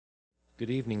Good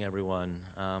evening, everyone.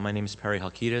 My name is Perry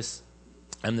Halkitis.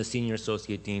 I'm the Senior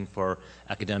Associate Dean for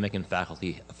Academic and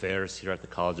Faculty Affairs here at the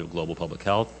College of Global Public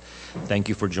Health. Thank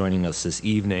you for joining us this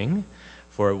evening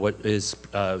for what is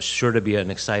sure to be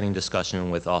an exciting discussion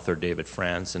with author David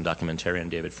France and documentarian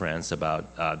David France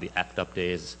about the ACT UP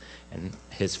days and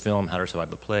his film, How to Survive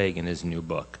the Plague, and his new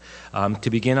book. To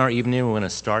begin our evening, we're going to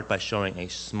start by showing a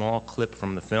small clip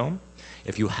from the film.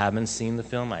 If you haven't seen the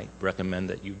film, I recommend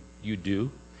that you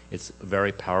do. It's a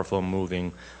very powerful,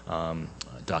 moving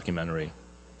documentary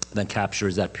that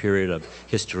captures that period of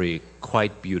history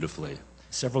quite beautifully.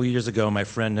 Several years ago, my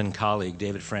friend and colleague,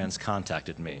 David France,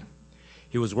 contacted me.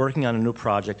 He was working on a new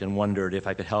project and wondered if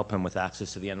I could help him with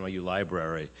access to the NYU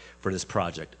library for this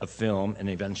project, a film, and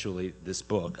eventually this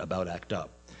book about ACT UP.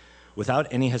 Without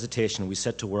any hesitation, we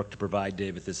set to work to provide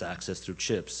David this access through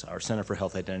CHIPS, our Center for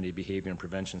Health Identity, Behavior, and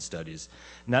Prevention Studies,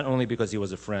 not only because he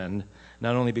was a friend,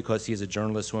 not only because he is a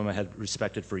journalist whom I had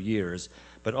respected for years,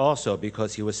 but also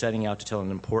because he was setting out to tell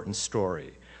an important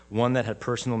story, one that had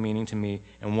personal meaning to me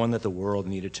and one that the world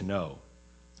needed to know.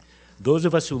 Those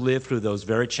of us who lived through those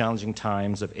very challenging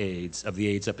times of AIDS, of the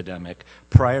AIDS epidemic,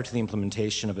 prior to the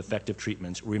implementation of effective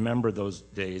treatments, remember those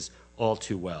days all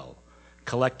too well.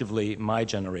 Collectively, my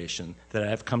generation, that I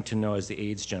have come to know as the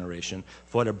AIDS generation,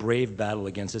 fought a brave battle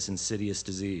against this insidious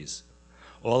disease.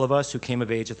 All of us who came of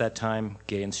age at that time,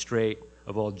 gay and straight,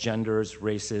 of all genders,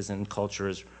 races, and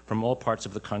cultures from all parts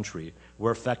of the country, were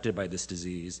affected by this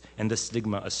disease and the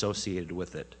stigma associated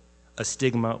with it, a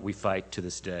stigma we fight to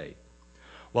this day.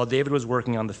 While David was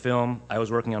working on the film, I was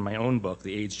working on my own book,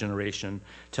 The AIDS Generation,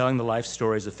 telling the life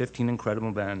stories of 15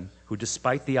 incredible men who,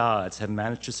 despite the odds, have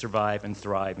managed to survive and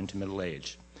thrive into middle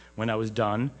age. When I was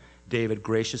done, David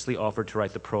graciously offered to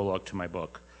write the prologue to my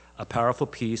book, a powerful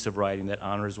piece of writing that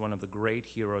honors one of the great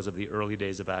heroes of the early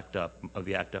days of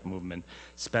the ACT UP movement,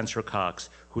 Spencer Cox,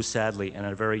 who sadly, and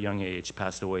at a very young age,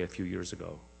 passed away a few years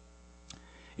ago.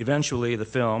 Eventually, the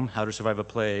film, How to Survive a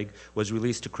Plague, was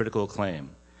released to critical acclaim.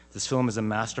 This film is a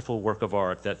masterful work of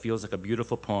art that feels like a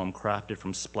beautiful poem crafted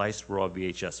from spliced raw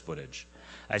VHS footage.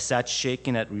 I sat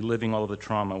shaken at reliving all of the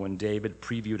trauma when David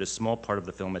previewed a small part of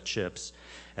the film at CHIPS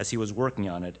as he was working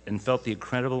on it and felt the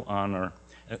incredible honor,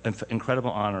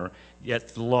 yet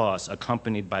the loss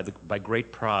accompanied by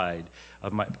great pride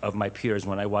of my peers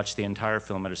when I watched the entire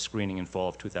film at a screening in fall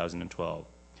of 2012.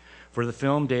 For the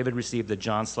film, David received the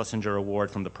John Schlesinger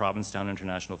Award from the Provincetown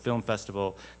International Film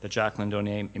Festival, the Jacqueline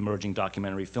Donay Emerging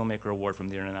Documentary Filmmaker Award from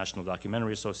the International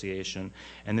Documentary Association,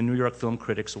 and the New York Film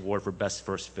Critics Award for Best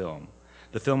First Film.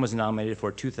 The film was nominated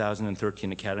for a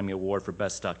 2013 Academy Award for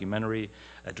Best Documentary,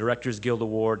 a Directors Guild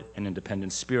Award, an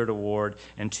Independent Spirit Award,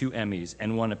 and 2 Emmys,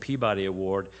 and won a Peabody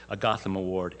Award, a Gotham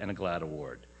Award, and a GLAAD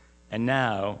Award. And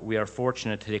now, we are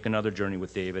fortunate to take another journey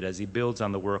with David as he builds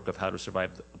on the work of How to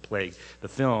Survive the Plague, the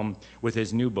film, with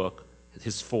his new book,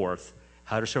 his fourth,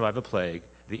 How to Survive a Plague,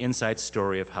 the inside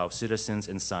story of how citizens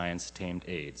and science tamed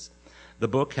AIDS. The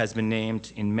book has been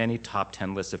named in many top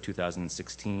 10 lists of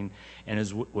 2016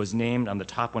 and was named on the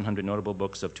top 100 notable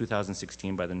books of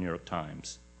 2016 by the New York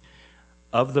Times.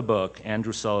 Of the book,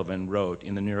 Andrew Sullivan wrote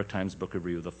in the New York Times Book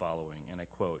Review the following, and I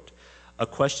quote, "A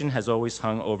question has always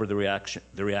hung over the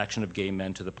reaction of gay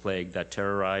men to the plague that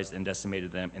terrorized and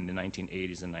decimated them in the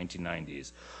 1980s and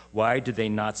 1990s. Why did they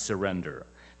not surrender?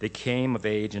 They came of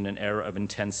age in an era of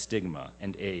intense stigma,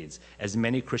 and AIDS, as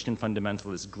many Christian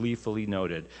fundamentalists gleefully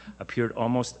noted, appeared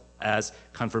almost as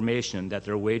confirmation that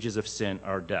their wages of sin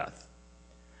are death.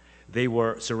 They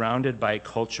were surrounded by a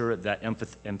culture that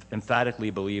emphatically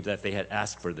believed that they had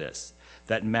asked for this,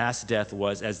 that mass death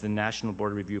was, as the National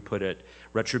Board of Review put it,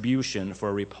 retribution for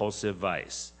a repulsive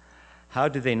vice. How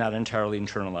did they not entirely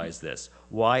internalize this?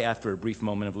 Why, after a brief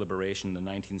moment of liberation in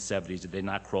the 1970s, did they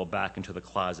not crawl back into the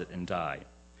closet and die?"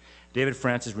 David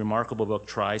France's remarkable book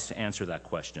tries to answer that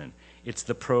question. It's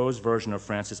the prose version of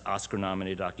France's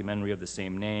Oscar-nominated documentary of the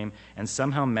same name, and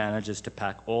somehow manages to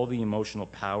pack all the emotional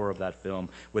power of that film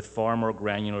with far more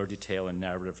granular detail and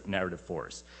narrative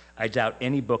force. I doubt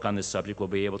any book on this subject will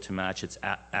be able to match its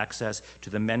access to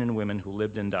the men and women who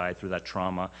lived and died through that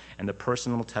trauma and the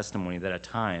personal testimony that at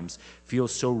times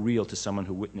feels so real to someone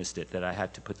who witnessed it that I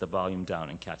had to put the volume down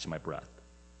and catch my breath.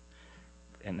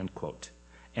 End quote.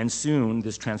 And soon,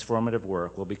 this transformative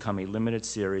work will become a limited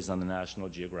series on the National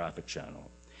Geographic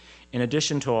Channel. In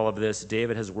addition to all of this,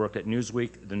 David has worked at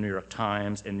Newsweek, the New York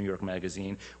Times, and New York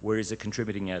Magazine, where he's a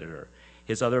contributing editor.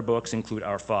 His other books include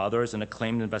Our Fathers, an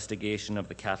acclaimed investigation of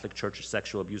the Catholic Church's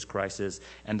sexual abuse crisis,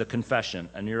 and The Confession,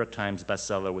 a New York Times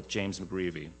bestseller with James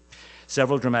McGreevy.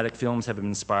 Several dramatic films have been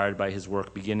inspired by his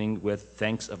work, beginning with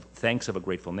Thanks of a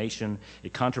Grateful Nation, a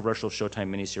controversial Showtime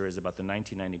miniseries about the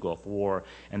 1990 Gulf War,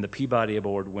 and the Peabody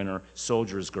Award winner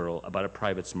Soldier's Girl, about a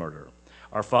private's murder.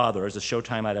 Our Father is a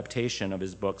Showtime adaptation of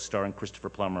his book starring Christopher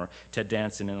Plummer, Ted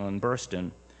Danson, and Ellen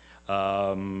Burstyn.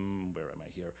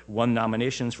 Won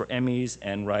nominations for Emmys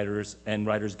and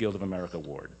Writers Guild of America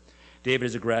Award. David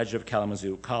is a graduate of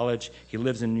Kalamazoo College. He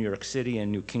lives in New York City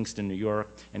and New Kingston, New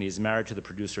York, and he is married to the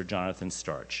producer Jonathan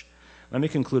Starch. Let me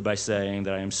conclude by saying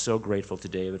that I am so grateful to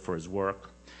David for his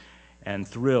work and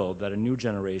thrilled that a new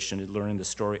generation is learning the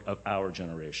story of our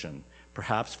generation.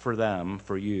 Perhaps for them,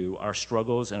 for you, our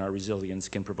struggles and our resilience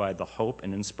can provide the hope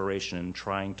and inspiration in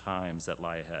trying times that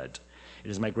lie ahead.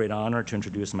 It is my great honor to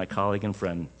introduce my colleague and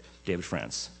friend, David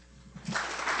France.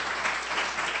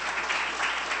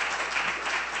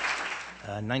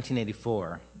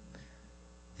 1984.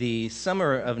 The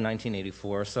summer of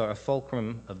 1984 saw a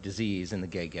fulcrum of disease in the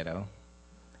gay ghetto.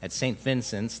 At St.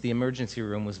 Vincent's, the emergency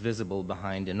room was visible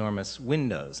behind enormous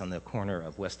windows on the corner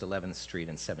of West 11th Street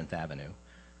and 7th Avenue.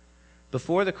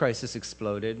 Before the crisis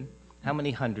exploded, how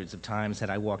many hundreds of times had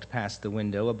I walked past the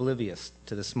window, oblivious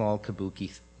to the small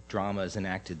kabuki dramas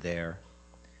enacted there?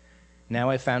 Now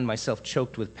I found myself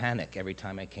choked with panic every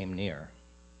time I came near.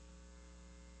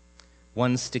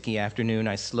 One sticky afternoon,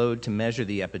 I slowed to measure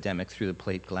the epidemic through the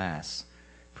plate glass,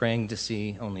 praying to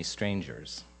see only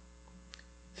strangers.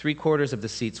 3/4 of the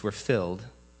seats were filled.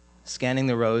 Scanning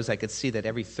the rows, I could see that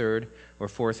every third or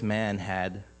fourth man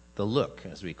had the look,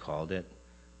 as we called it: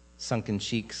 sunken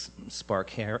cheeks,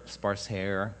 sparse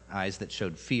hair, eyes that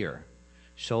showed fear,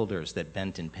 shoulders that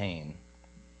bent in pain.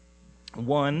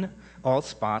 One, all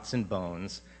spots and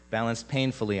bones, balanced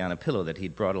painfully on a pillow that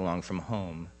he'd brought along from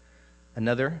home.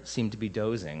 Another seemed to be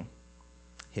dozing.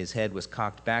 His head was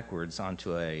cocked backwards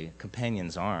onto a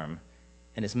companion's arm,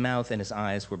 and his mouth and his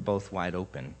eyes were both wide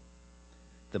open.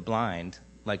 The blind,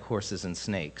 like horses and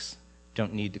snakes,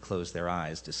 don't need to close their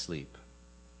eyes to sleep.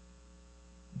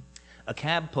 A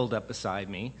cab pulled up beside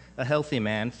me, a healthy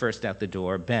man first out the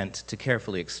door, bent to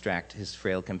carefully extract his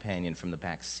frail companion from the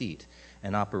back seat,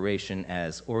 an operation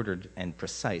as ordered and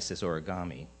precise as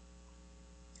origami.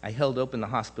 I held open the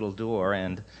hospital door,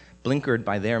 and, blinkered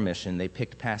by their mission, they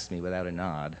picked past me without a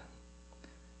nod.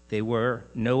 They were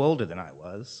no older than I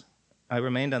was. I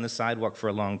remained on the sidewalk for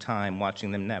a long time,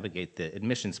 watching them navigate the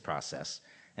admissions process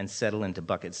and settle into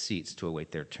bucket seats to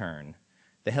await their turn,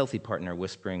 the healthy partner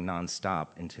whispering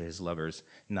nonstop into his lover's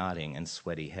nodding and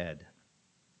sweaty head.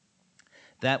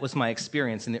 That was my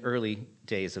experience in the early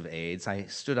days of AIDS. I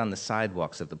stood on the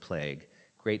sidewalks of the plague,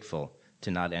 grateful to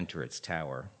not enter its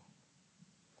tower.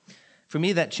 For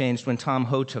me, that changed when Tom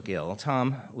Ho took ill.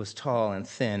 Tom was tall and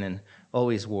thin and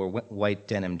always wore white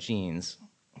denim jeans.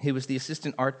 He was the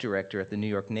assistant art director at the New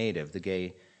York Native, the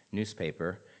gay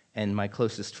newspaper, and my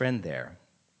closest friend there.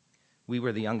 We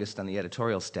were the youngest on the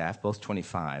editorial staff, both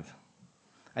 25.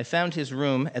 I found his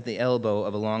room at the elbow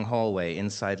of a long hallway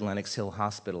inside Lenox Hill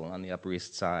Hospital on the Upper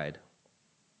East Side.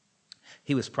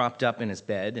 He was propped up in his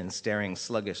bed and staring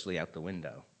sluggishly out the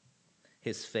window,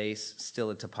 his face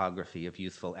still a topography of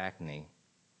youthful acne.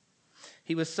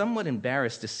 He was somewhat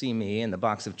embarrassed to see me and the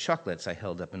box of chocolates I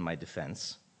held up in my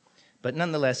defense, but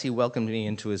nonetheless he welcomed me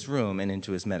into his room and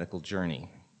into his medical journey.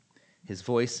 His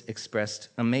voice expressed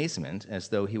amazement, as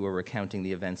though he were recounting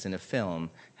the events in a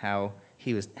film, how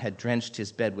he had drenched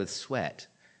his bed with sweat,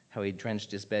 how he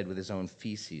drenched his bed with his own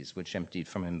feces, which emptied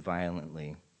from him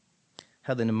violently,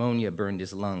 how the pneumonia burned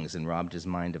his lungs and robbed his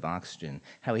mind of oxygen,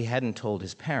 how he hadn't told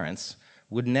his parents,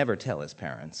 would never tell his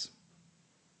parents.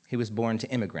 He was born to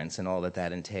immigrants and all that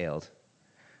that entailed.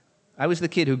 I was the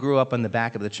kid who grew up on the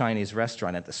back of the Chinese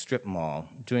restaurant at the strip mall,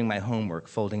 doing my homework,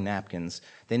 folding napkins.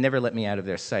 They never let me out of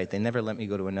their sight. They never let me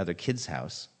go to another kid's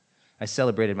house. I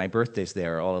celebrated my birthdays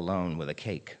there all alone with a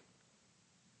cake.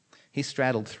 He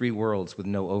straddled 3 worlds with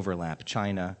no overlap: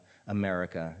 China,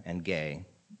 America, and gay.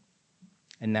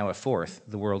 And now a 4th,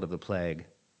 the world of the plague.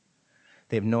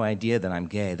 They have no idea that I'm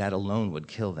gay. That alone would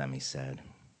kill them, he said.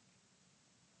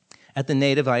 At the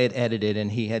Native, I had edited,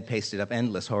 and he had pasted up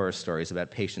endless horror stories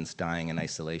about patients dying in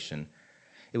isolation.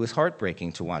 It was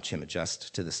heartbreaking to watch him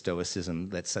adjust to the stoicism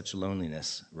that such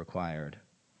loneliness required.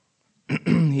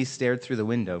 He stared through the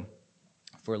window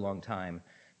for a long time,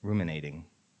 ruminating.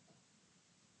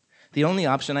 "The only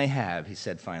option I have," he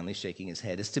said finally, shaking his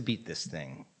head, "is to beat this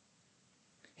thing."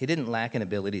 He didn't lack an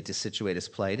ability to situate his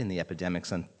plight in the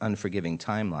epidemic's unforgiving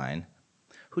timeline.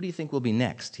 "Who do you think will be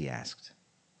next?" he asked.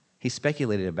 He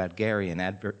speculated about Gary in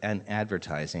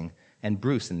advertising and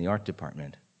Bruce in the art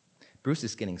department. "Bruce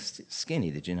is getting skinny,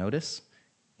 did you notice?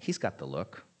 He's got the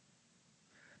look."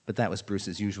 But that was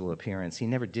Bruce's usual appearance. He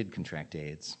never did contract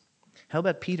AIDS. How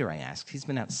about Peter, I asked. He's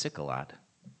been out sick a lot.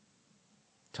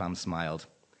 Tom smiled.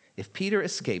 If Peter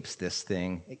escapes this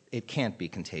thing, it can't be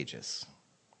contagious.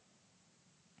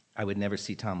 I would never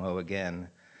see Tom O again.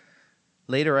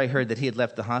 Later, I heard that he had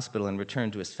left the hospital and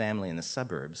returned to his family in the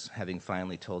suburbs, having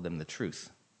finally told them the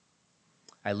truth.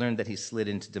 I learned that he slid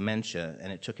into dementia,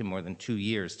 and it took him more than 2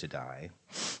 years to die.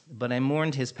 But I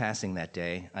mourned his passing that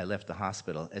day. I left the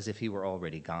hospital as if he were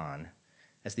already gone,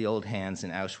 as the old hands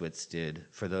in Auschwitz did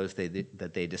for those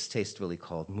that they distastefully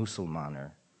called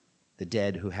Musulmaner, the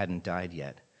dead who hadn't died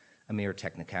yet, a mere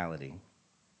technicality.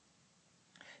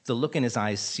 The look in his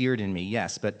eyes seared in me,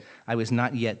 yes, but I was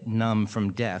not yet numb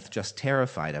from death, just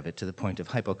terrified of it to the point of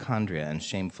hypochondria and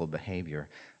shameful behavior.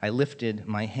 I lifted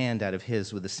my hand out of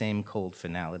his with the same cold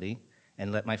finality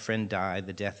and let my friend die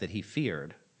the death that he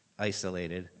feared,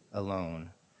 isolated, alone,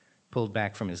 pulled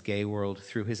back from his gay world,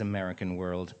 through his American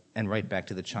world, and right back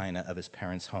to the China of his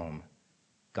parents' home,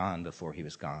 gone before he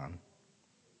was gone.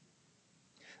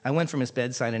 I went from his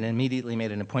bedside and immediately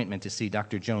made an appointment to see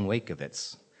Dr. Joan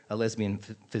Wakowitz, a lesbian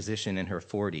physician in her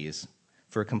 40s,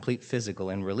 for a complete physical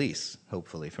and release,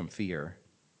 hopefully, from fear.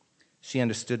 She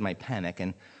understood my panic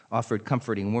and offered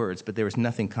comforting words, but there was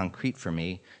nothing concrete for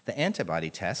me. The antibody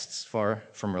tests, far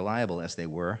from reliable as they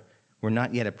were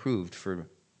not yet approved for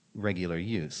regular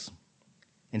use.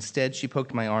 Instead, she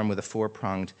poked my arm with a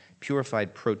 4-pronged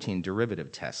purified protein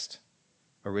derivative test,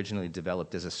 originally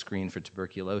developed as a screen for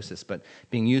tuberculosis, but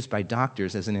being used by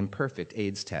doctors as an imperfect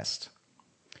AIDS test.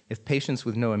 In patients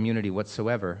with no immunity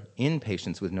whatsoever,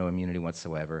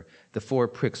 the 4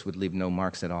 pricks would leave no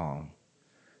marks at all.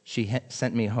 She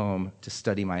sent me home to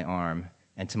study my arm,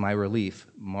 and to my relief,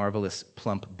 marvelous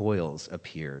plump boils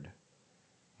appeared.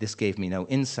 This gave me no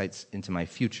insights into my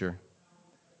future,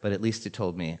 but at least it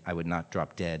told me I would not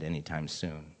drop dead anytime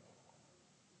soon.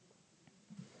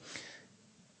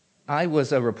 I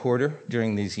was a reporter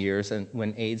during these years, and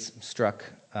when AIDS struck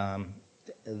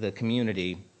the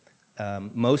community,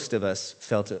 most of us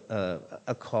felt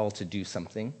a call to do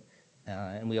something,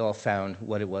 and we all found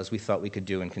what it was we thought we could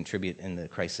do and contribute in the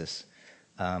crisis.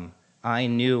 I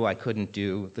knew I couldn't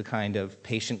do the kind of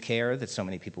patient care that so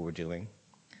many people were doing.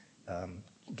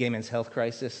 Gay men's health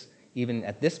crisis, even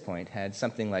at this point, had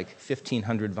something like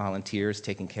 1,500 volunteers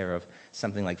taking care of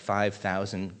something like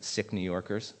 5,000 sick New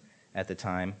Yorkers at the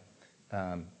time,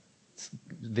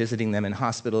 visiting them in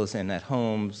hospitals and at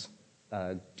homes,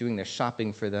 doing their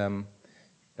shopping for them,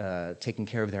 taking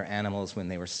care of their animals when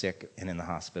they were sick and in the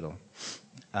hospital.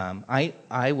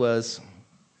 I was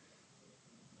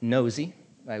nosy.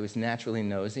 I was naturally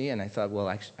nosy, and I thought, well,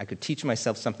 I could teach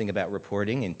myself something about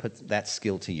reporting and put that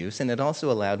skill to use, and it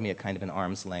also allowed me a kind of an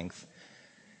arm's length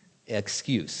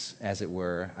excuse, as it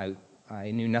were. I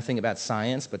knew nothing about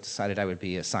science, but decided I would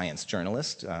be a science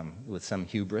journalist with some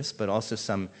hubris, but also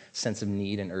some sense of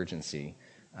need and urgency.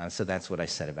 So that's what I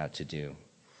set about to do.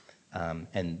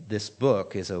 And this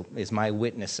book is my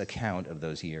witness account of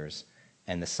those years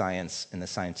and the science and the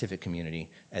scientific community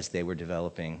as they were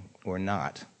developing, or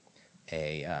not,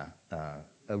 a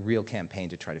real campaign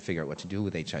to try to figure out what to do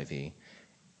with HIV.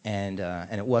 And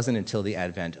it wasn't until the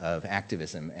advent of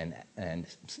activism and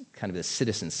kind of the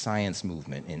citizen science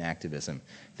movement in activism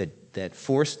that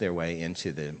forced their way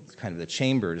into the kind of the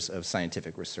chambers of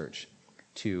scientific research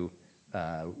to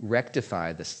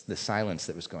rectify the silence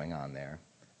that was going on there,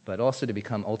 but also to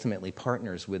become ultimately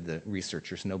partners with the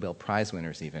researchers, Nobel Prize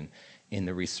winners even, in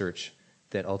the research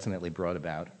that ultimately brought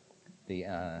about the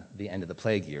end of the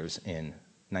plague years in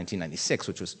 1996,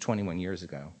 which was 21 years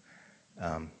ago.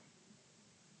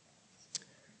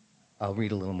 I'll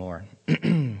read a little more.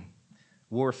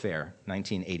 Warfare,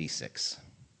 1986.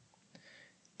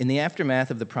 In the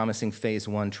aftermath of the promising Phase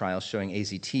 1 trial showing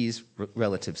AZT's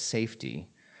relative safety,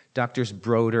 Doctors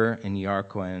Broder and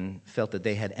Yarquin felt that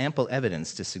they had ample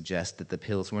evidence to suggest that the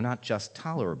pills were not just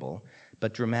tolerable,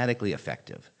 but dramatically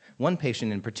effective. One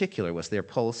patient in particular was their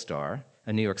pole star,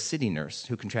 a New York City nurse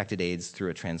who contracted AIDS through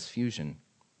a transfusion.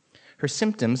 Her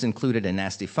symptoms included a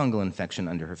nasty fungal infection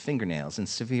under her fingernails and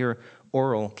severe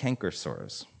oral canker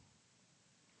sores.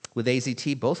 With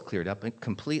AZT, both cleared up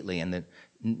completely, and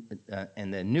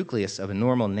the nucleus of a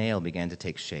normal nail began to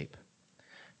take shape.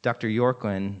 To Dr.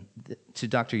 Yorquin,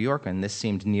 this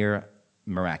seemed near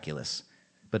miraculous.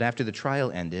 But after the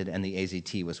trial ended and the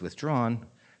AZT was withdrawn,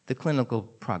 the clinical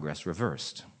progress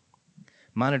reversed.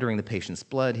 Monitoring the patient's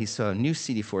blood, he saw new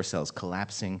CD4 cells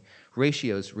collapsing,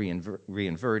 ratios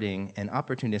reinverting, and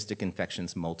opportunistic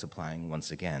infections multiplying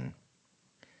once again.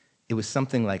 It was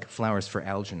something like flowers for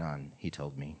Algernon, he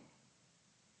told me.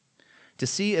 To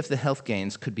see if the health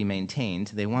gains could be maintained,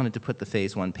 they wanted to put the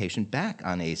phase 1 patient back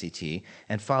on AZT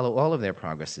and follow all of their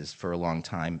progresses for a long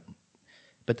time.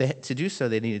 But to do so,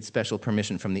 they needed special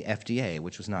permission from the FDA,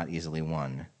 which was not easily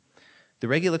won. The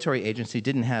regulatory agency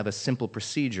didn't have a simple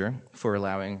procedure for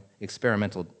allowing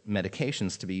experimental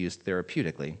medications to be used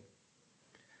therapeutically.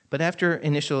 But after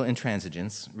initial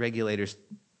intransigence, regulators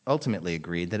ultimately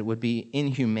agreed that it would be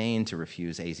inhumane to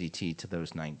refuse AZT to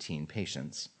those 19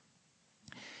 patients.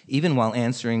 Even while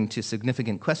answers to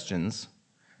significant questions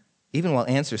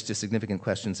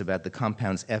about the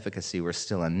compound's efficacy were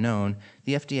still unknown,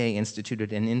 the FDA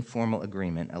instituted an informal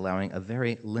agreement allowing a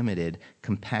very limited,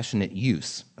 compassionate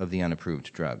use of the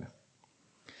unapproved drug.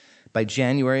 By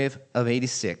January of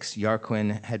 '86,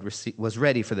 Yarquin was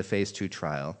ready for the phase 2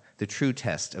 trial, the true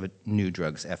test of a new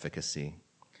drug's efficacy.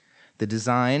 The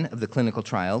design of the clinical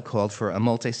trial called for a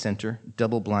multi-center,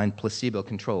 double-blind,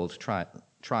 placebo-controlled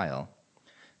trial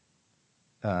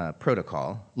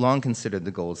protocol, long considered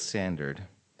the gold standard.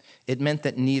 It meant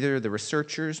that neither the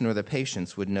researchers nor the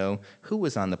patients would know who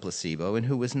was on the placebo and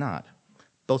who was not,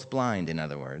 both blind, in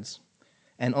other words.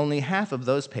 And only half of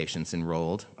those patients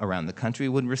enrolled around the country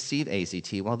would receive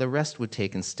AZT, while the rest would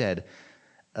take instead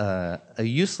a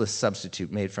useless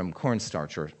substitute made from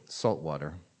cornstarch or salt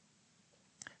water.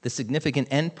 The significant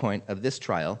endpoint of this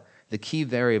trial, the key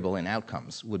variable in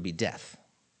outcomes, would be death.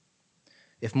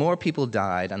 If more people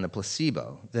died on the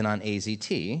placebo than on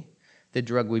AZT, the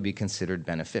drug would be considered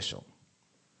beneficial.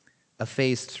 A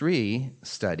phase 3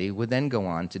 study would then go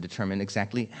on to determine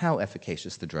exactly how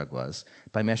efficacious the drug was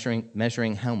by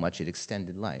measuring how much it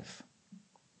extended life.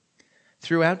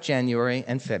 Throughout January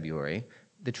and February,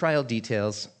 the final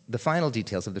details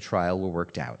of the trial were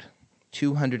worked out.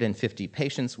 250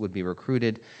 patients would be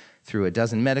recruited through a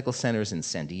dozen medical centers in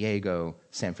San Diego,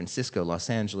 San Francisco, Los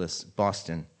Angeles,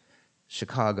 Boston,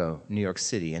 Chicago, New York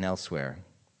City, and elsewhere.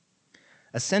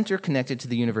 A center connected to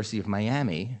the University of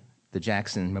Miami, the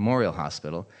Jackson Memorial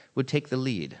Hospital, would take the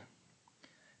lead.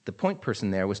 The point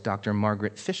person there was Dr.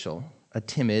 Margaret Fischel, a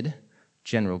timid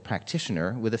general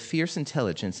practitioner with a fierce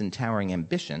intelligence and towering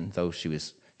ambition, though she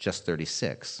was just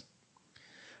 36.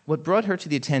 What brought her to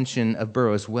the attention of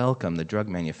Burroughs Wellcome, the drug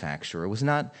manufacturer, was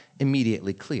not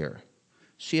immediately clear.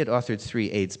 She had authored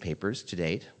 3 AIDS papers to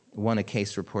date, won a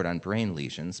case report on brain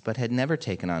lesions, but had never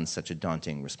taken on such a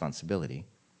daunting responsibility.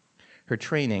 Her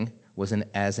training was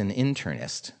as an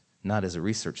internist, not as a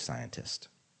research scientist.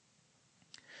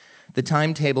 The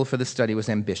timetable for the study was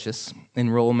ambitious.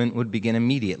 Enrollment would begin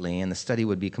immediately, and the study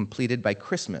would be completed by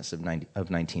Christmas of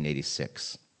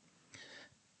 1986.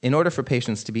 In order for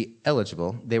patients to be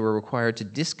eligible, they were required to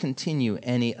discontinue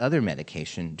any other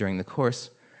medication during the course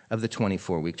of the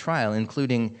 24-week trial,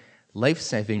 including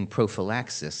life-saving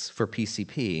prophylaxis for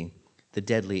PCP, the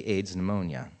deadly AIDS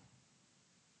pneumonia.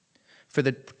 For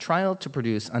the trial to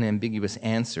produce unambiguous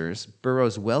answers,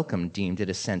 Burroughs Wellcome deemed it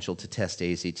essential to test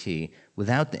AZT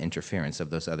without the interference of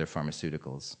those other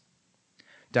pharmaceuticals.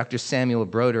 Dr. Samuel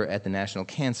Broder at the National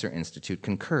Cancer Institute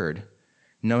concurred,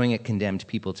 knowing it condemned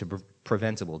people to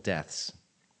preventable deaths.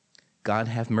 God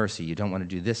have mercy, you don't want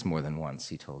to do this more than once,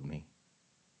 he told me.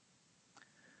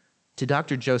 To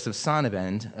Dr. Joseph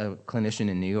Sonnabend, a clinician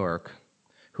in New York,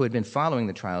 who had been following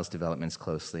the trial's developments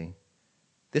closely,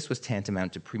 this was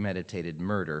tantamount to premeditated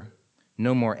murder,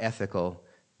 no more ethical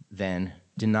than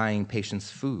denying patients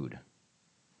food.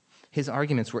 His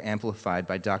arguments were amplified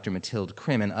by Dr. Mathilde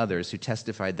Krim and others who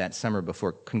testified that summer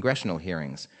before congressional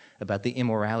hearings about the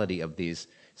immorality of these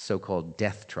so-called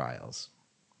death trials.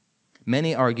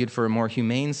 Many argued for a more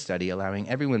humane study allowing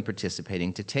everyone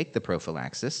participating to take the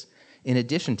prophylaxis in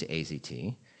addition to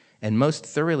AZT, and most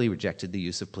thoroughly rejected the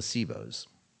use of placebos.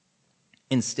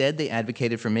 Instead, they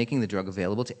advocated for making the drug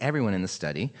available to everyone in the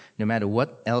study, no matter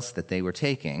what else that they were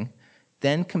taking,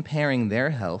 then comparing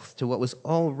their health to what was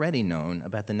already known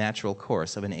about the natural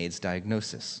course of an AIDS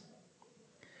diagnosis.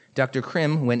 Dr.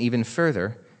 Krim went even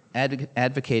further,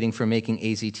 advocating for making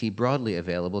AZT broadly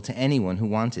available to anyone who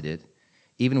wanted it,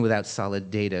 even without solid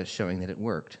data showing that it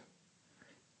worked.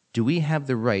 Do we have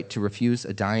the right to refuse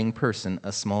a dying person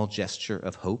a small gesture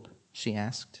of hope, she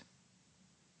asked?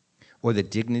 Or the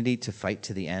dignity to fight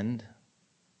to the end?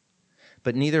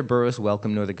 But neither Burroughs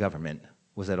Wellcome nor the government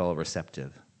was at all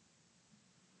receptive.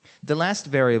 The last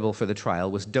variable for the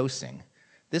trial was dosing.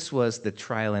 This was the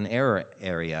trial and error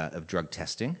area of drug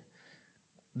testing.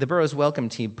 The Burroughs Wellcome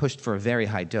team pushed for a very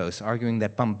high dose, arguing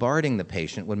that bombarding the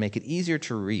patient would make it easier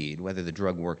to read whether the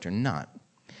drug worked or not.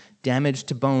 Damage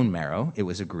to bone marrow, it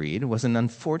was agreed, was an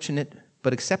unfortunate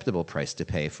but acceptable price to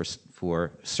pay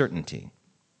for certainty.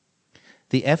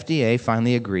 The FDA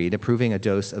finally agreed, approving a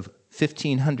dose of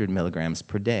 1,500 milligrams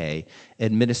per day,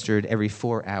 administered every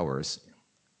 4 hours,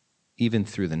 even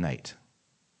through the night.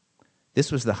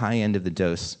 This was the high end of the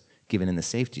dose given in the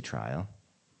safety trial.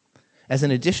 As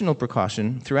an additional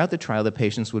precaution, throughout the trial, the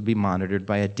patients would be monitored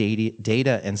by a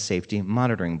data and safety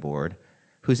monitoring board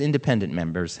whose independent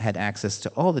members had access to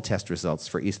all the test results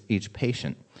for each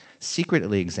patient,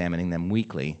 secretly examining them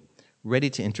weekly, ready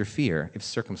to interfere if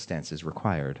circumstances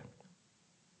required.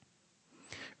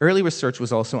 Early research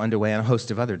was also underway on a host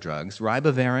of other drugs.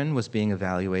 Ribavirin was being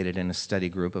evaluated in a study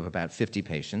group of about 50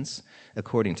 patients.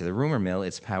 According to the rumor mill,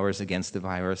 its powers against the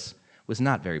virus was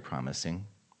not very promising.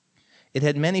 It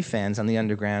had many fans on the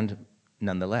underground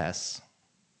nonetheless.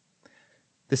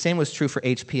 The same was true for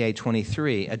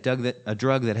HPA-23, a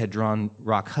drug that had drawn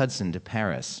Rock Hudson to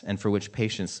Paris and for which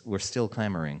patients were still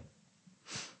clamoring.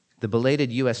 The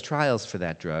belated U.S. trials for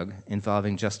that drug,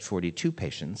 involving just 42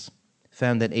 patients,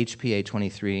 found that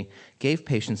HPA-23 gave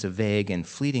patients a vague and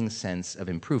fleeting sense of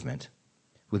improvement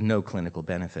with no clinical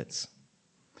benefits.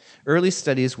 Early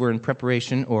studies were in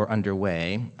preparation or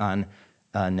underway on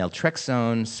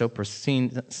naltrexone,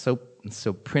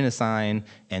 soprinosine,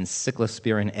 and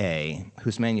cyclosporin A,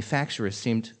 whose manufacturers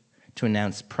seemed to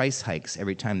announce price hikes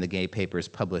every time the gay papers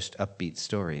published upbeat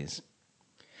stories.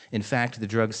 In fact, the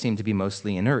drugs seemed to be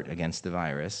mostly inert against the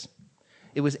virus.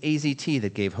 It was AZT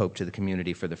that gave hope to the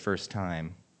community for the first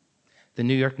time. The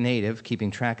New York native, keeping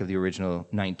track of the original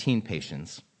 19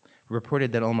 patients,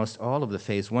 reported that almost all of the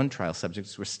phase 1 trial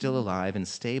subjects were still alive and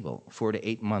stable 4 to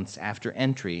 8 months after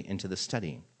entry into the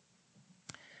study.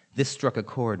 This struck a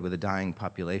chord with a dying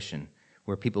population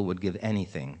where people would give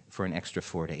anything for an extra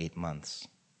 4 to 8 months.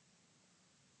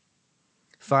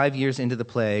 5 years into the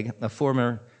plague, a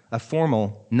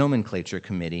formal nomenclature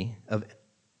committee of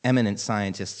eminent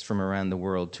scientists from around the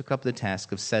world took up the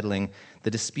task of settling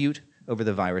the dispute over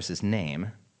the virus's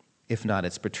name, if not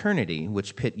its paternity,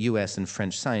 which pit U.S. and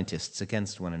French scientists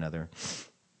against one another.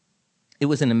 It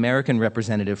was an American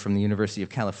representative from the University of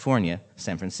California,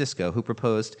 San Francisco, who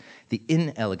proposed the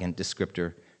inelegant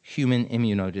descriptor human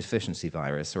immunodeficiency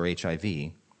virus, or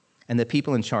HIV, and the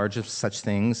people in charge of such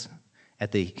things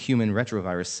at the Human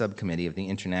Retrovirus Subcommittee of the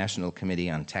International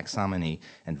Committee on Taxonomy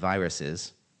and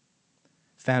Viruses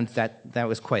found that that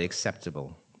was quite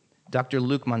acceptable. Dr.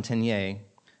 Luc Montagnier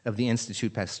of the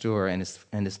Institut Pasteur and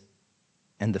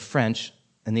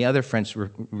the other French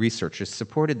researchers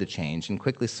supported the change and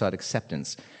quickly sought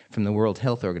acceptance from the World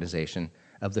Health Organization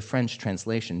of the French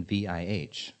translation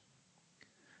VIH.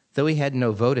 Though he had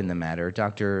no vote in the matter,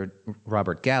 Dr.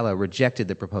 Robert Gallo rejected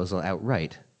the proposal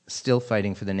outright, still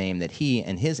fighting for the name that he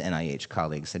and his NIH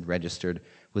colleagues had registered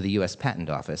with the U.S. Patent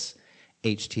Office,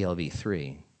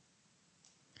 HTLV-3.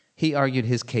 He argued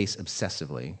his case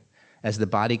obsessively. As the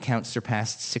body count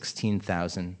surpassed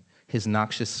 16,000, his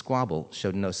noxious squabble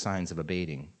showed no signs of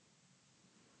abating.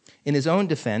 In his own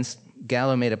defense,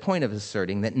 Gallo made a point of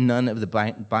asserting that none of the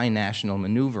binational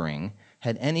maneuvering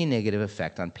had any negative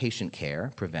effect on patient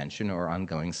care, prevention, or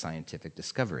ongoing scientific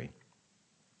discovery.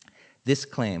 This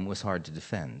claim was hard to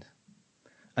defend.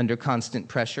 Under constant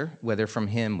pressure, whether from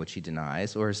him, which he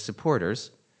denies, or his supporters,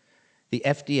 the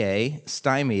FDA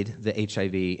stymied the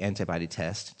HIV antibody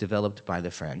test developed by the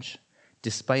French,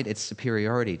 despite its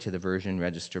superiority to the version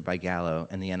registered by Gallo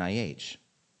and the NIH.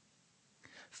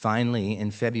 Finally,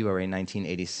 in February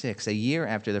 1986, a year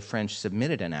after the French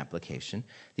submitted an application,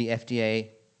 the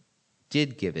FDA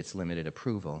did give its limited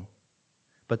approval,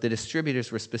 but the distributors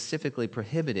were specifically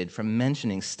prohibited from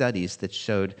mentioning studies that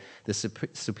showed the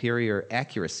superior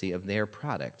accuracy of their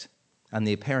product on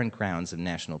the apparent grounds of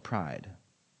national pride.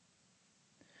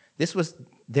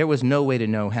 There was no way to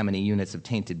know how many units of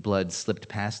tainted blood slipped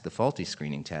past the faulty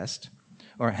screening test,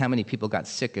 or how many people got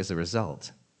sick as a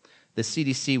result. The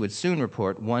CDC would soon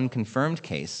report one confirmed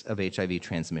case of HIV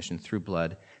transmission through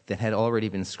blood that had already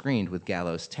been screened with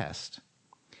Gallo's test,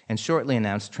 and shortly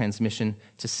announced transmission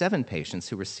to 7 patients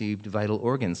who received vital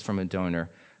organs from a donor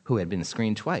who had been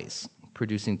screened twice,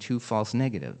 producing 2 false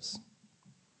negatives.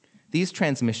 These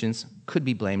transmissions could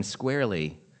be blamed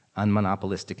squarely on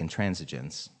monopolistic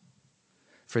intransigence.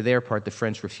 For their part, the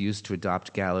French refused to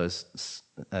adopt Gallo's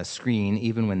screen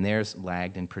even when theirs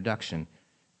lagged in production.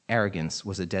 Arrogance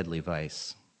was a deadly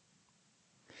vice.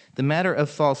 The matter of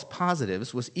false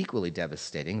positives was equally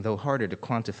devastating, though harder to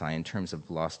quantify in terms of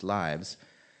lost lives.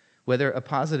 Whether a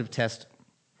positive test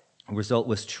result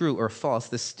was true or false,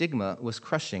 the stigma was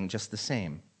crushing just the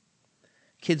same.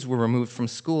 Kids were removed from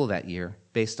school that year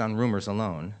based on rumors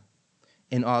alone.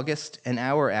 In August, an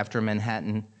hour after a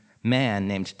Manhattan man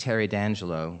named Terry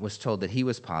D'Angelo was told that he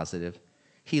was positive,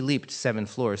 he leaped 7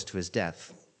 floors to his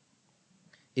death.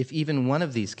 If even one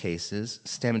of these cases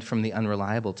stemmed from the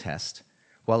unreliable test,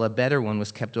 while a better one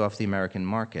was kept off the American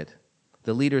market,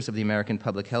 the leaders of the American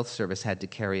Public Health Service had to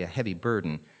carry a heavy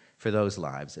burden for those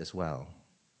lives as well.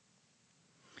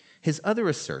 His other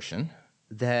assertion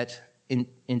that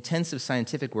intensive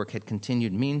scientific work had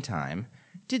continued meantime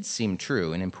did seem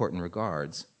true in important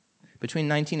regards. Between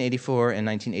 1984 and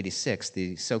 1986,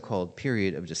 the so-called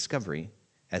period of discovery,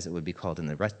 as it would be called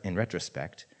in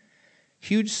retrospect,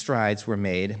 huge strides were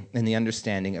made in the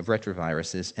understanding of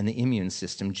retroviruses and the immune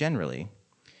system generally,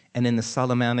 and in the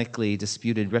Solomonically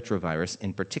disputed retrovirus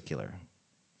in particular.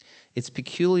 Its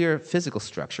peculiar physical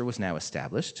structure was now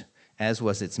established, as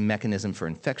was its mechanism for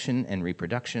infection and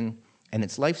reproduction, and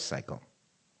its life cycle.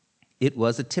 It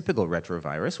was a typical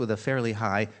retrovirus with a fairly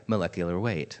high molecular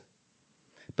weight.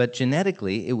 But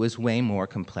genetically, it was way more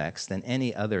complex than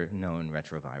any other known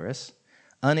retrovirus,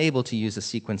 unable to use a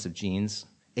sequence of genes,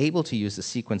 able to use a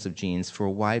sequence of genes for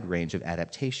a wide range of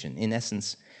adaptation. In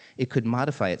essence, it could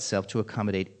modify itself to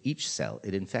accommodate each cell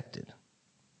it infected.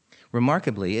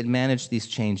 Remarkably, it managed these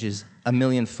changes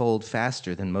 1,000,000-fold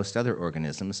faster than most other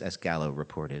organisms, as Gallo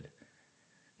reported.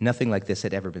 Nothing like this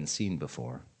had ever been seen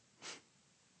before.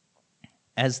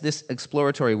 As this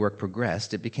exploratory work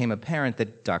progressed, it became apparent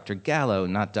that Dr. Gallo,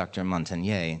 not Dr.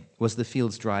 Montagnier, was the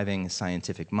field's driving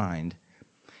scientific mind.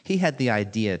 He had the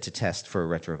idea to test for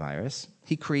a retrovirus.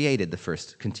 He created the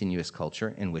first continuous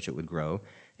culture in which it would grow,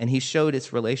 and he showed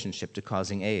its relationship to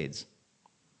causing AIDS.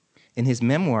 In his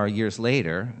memoir years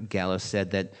later, Gallo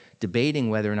said that debating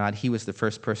whether or not he was the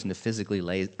first person to physically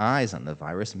lay eyes on the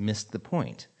virus missed the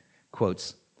point.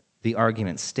 Quotes, "The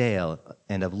argument stale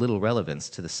and of little relevance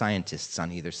to the scientists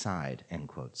on either side," end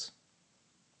quotes.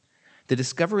 The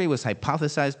discovery was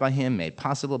hypothesized by him, made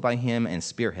possible by him, and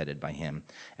spearheaded by him.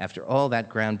 After all that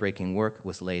groundbreaking work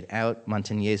was laid out,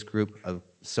 Montagnier's group of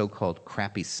so-called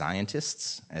crappy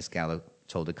scientists, as Gallo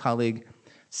told a colleague,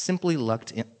 simply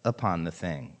lucked upon the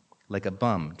thing, like a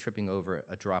bum tripping over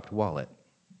a dropped wallet.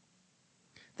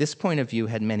 This point of view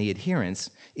had many adherents,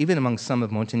 even among some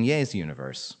of Montagnier's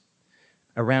universe.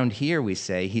 "Around here," we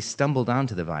say, "he stumbled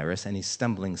onto the virus, and he's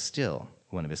stumbling still,"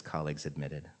 one of his colleagues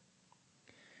admitted.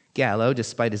 Gallo,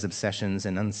 despite his obsessions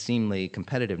and unseemly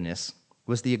competitiveness,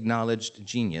 was the acknowledged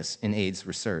genius in AIDS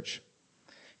research.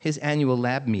 His annual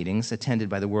lab meetings, attended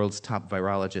by the world's top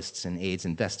virologists and AIDS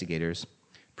investigators,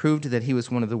 proved that he was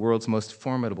one of the world's most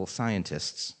formidable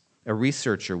scientists, a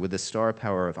researcher with the star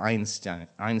power of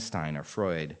Einstein or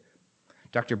Freud.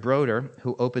 Dr. Broder,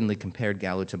 who openly compared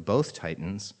Gallo to both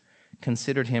titans,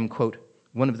 considered him, quote,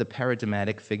 "one of the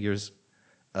paradigmatic figures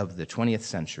of the 20th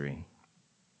century."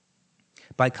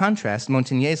 By contrast,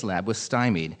 Montagnier's lab was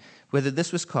stymied, whether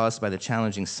this was caused by the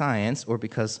challenging science or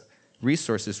because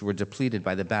resources were depleted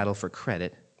by the battle for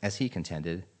credit, as he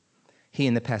contended. He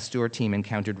and the Pasteur team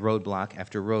encountered roadblock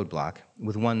after roadblock,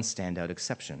 with one standout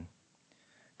exception.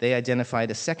 They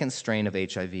identified a second strain of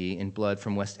HIV in blood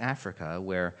from West Africa,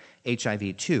 where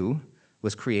HIV-2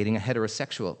 was creating a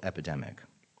heterosexual epidemic.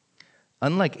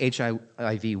 Unlike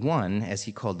HIV-1, as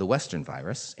he called the Western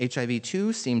virus,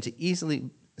 HIV-2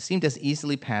 seemed as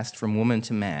easily passed from woman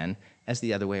to man as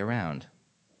the other way around.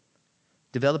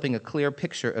 Developing a clear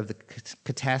picture of the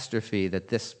catastrophe that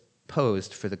this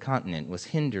posed for the continent was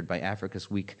hindered by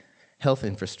Africa's weak health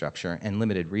infrastructure and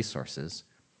limited resources.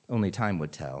 Only time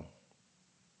would tell.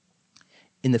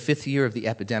 In the 5th year of the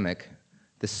epidemic,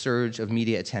 the surge of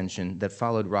media attention that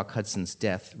followed Rock Hudson's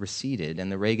death receded,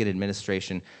 and the Reagan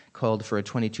administration called for a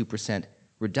 22%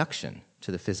 reduction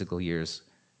to the fiscal year's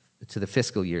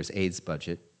AIDS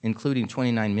budget, including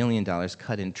 $29 million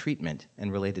cut in treatment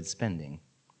and related spending.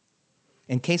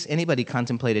 In case anybody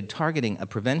contemplated targeting a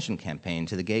prevention campaign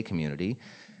to the gay community,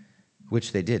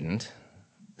 which they didn't,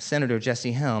 Senator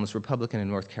Jesse Helms, Republican in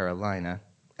North Carolina,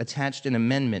 attached an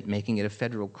amendment making it a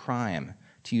federal crime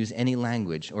to use any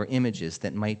language or images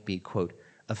that might be, quote,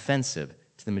 offensive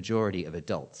to the majority of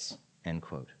adults, end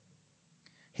quote.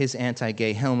 His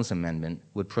anti-gay Helms amendment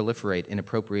would proliferate in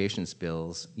appropriations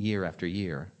bills year after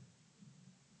year.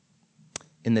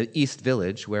 In the East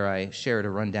Village, where I shared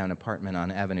a rundown apartment on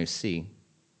Avenue C,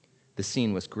 the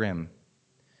scene was grim.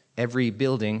 Every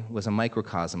building was a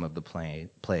microcosm of the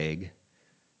plague.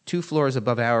 2 floors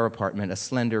above our apartment, a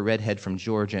slender redhead from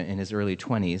Georgia in his early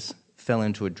 20s fell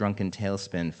into a drunken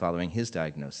tailspin following his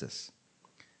diagnosis.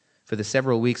 For the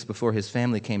several weeks before his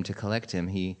family came to collect him,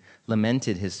 he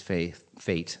lamented his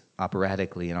fate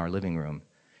operatically in our living room,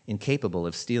 incapable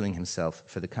of steeling himself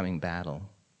for the coming battle.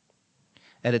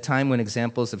 At a time when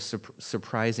examples of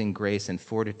surprising grace and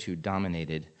fortitude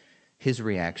dominated, his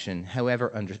reaction,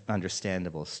 however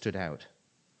understandable, stood out.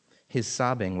 His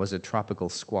sobbing was a tropical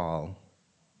squall.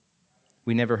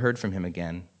 We never heard from him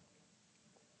again.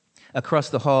 Across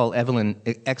the hall, Evelyn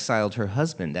exiled her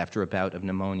husband after a bout of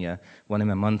pneumonia, won him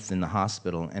a month in the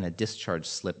hospital, and a discharge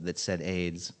slip that said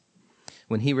AIDS.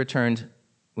 When he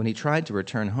tried to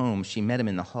return home, she met him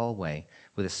in the hallway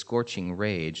with a scorching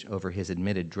rage over his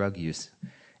admitted drug use.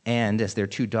 And as their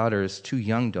two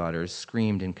young daughters,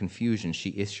 screamed in confusion,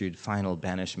 she issued final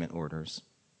banishment orders.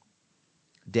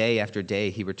 Day after day,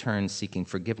 he returned seeking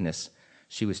forgiveness.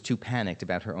 She was too panicked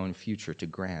about her own future to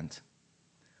grant.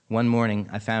 One morning,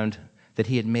 I found that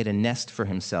he had made a nest for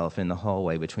himself in the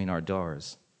hallway between our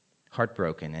doors,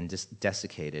 heartbroken and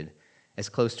desiccated, as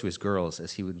close to his girls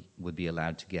as he would be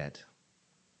allowed to get.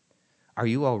 "Are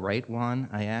you all right, Juan?"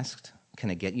 I asked.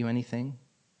 "Can I get you anything?"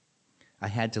 I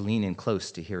had to lean in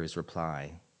close to hear his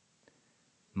reply.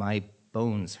 "My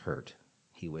bones hurt,"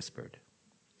 he whispered,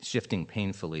 shifting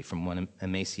painfully from one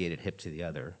emaciated hip to the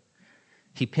other.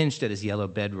 He pinched at his yellow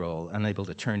bedroll, unable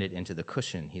to turn it into the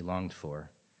cushion he longed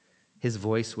for. His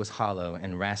voice was hollow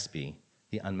and raspy,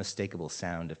 the unmistakable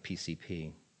sound of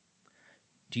PCP.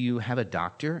 "Do you have a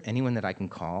doctor? Anyone that I can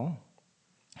call?"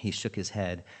 He shook his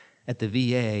head. "At the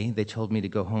VA, they told me to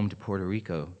go home to Puerto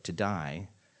Rico to die.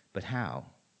 But how?"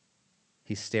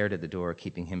 He stared at the door,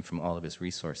 keeping him from all of his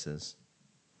resources.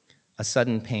 A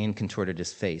sudden pain contorted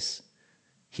his face.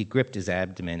 He gripped his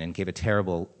abdomen and gave a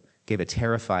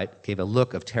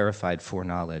look of terrified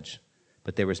foreknowledge.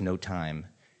 But there was no time.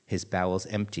 His bowels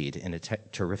emptied in a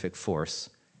terrific force,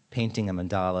 painting a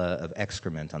mandala of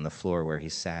excrement on the floor where he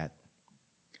sat.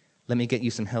 "Let me get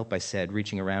you some help," I said,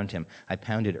 reaching around him. I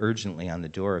pounded urgently on the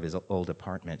door of his old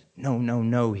apartment. "No, no,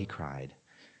 no," he cried.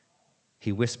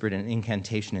 He whispered an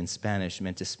incantation in Spanish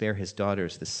meant to spare his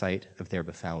daughters the sight of their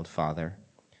befouled father.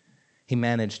 He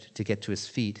managed to get to his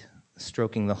feet,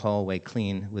 stroking the hallway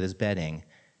clean with his bedding,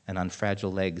 and on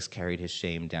fragile legs carried his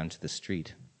shame down to the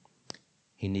street.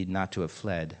 He need not to have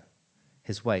fled.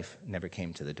 His wife never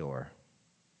came to the door.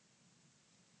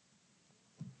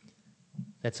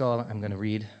 That's all I'm going to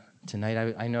read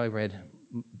tonight. I know I read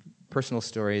personal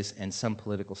stories and some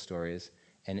political stories,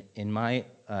 and in my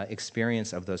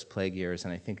experience of those plague years,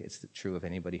 and I think it's true of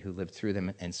anybody who lived through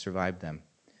them and survived them,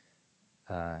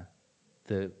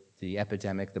 the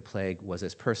epidemic, the plague, was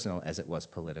as personal as it was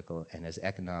political, and as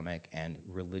economic and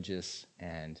religious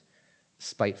and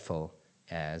spiteful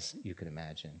as you could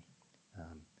imagine.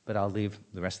 But I'll leave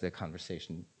the rest of the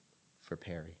conversation for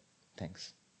Perry.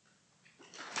 Thanks.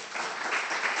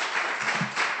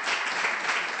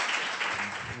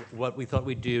 What we thought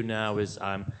we'd do now is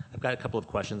I've got a couple of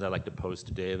questions I'd like to pose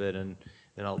to David, and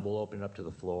then we'll open it up to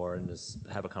the floor and just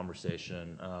have a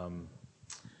conversation.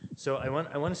 So I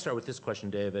want to start with this question,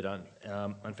 David.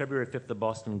 On February 5th, the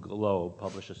Boston Globe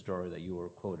published a story that you were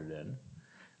quoted in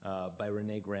by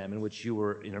Renee Graham, in which you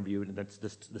were interviewed, and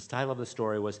the style of the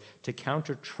story was "To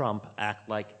counter Trump, act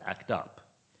like, act up."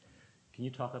 Can you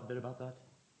talk a bit about that?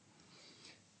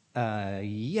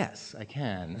 Yes, I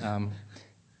can.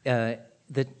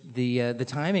 The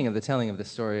timing of the telling of the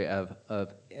story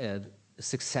of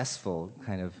successful,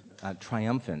 kind of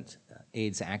triumphant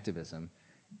AIDS activism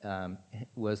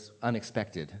was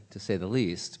unexpected, to say the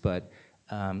least. But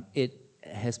it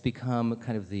has become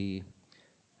kind of the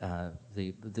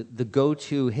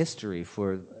go-to history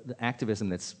for the activism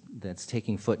that's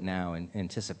taking foot now in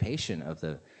anticipation of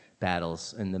the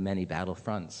battles and the many battle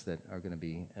fronts that are going to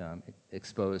be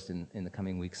exposed in the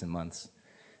coming weeks and months.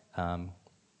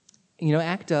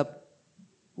 ACT UP,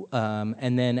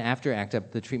 and then after ACT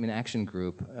UP, the Treatment Action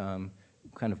Group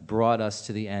kind of brought us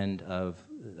to the end of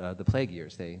the plague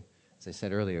years. As I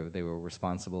said earlier, they were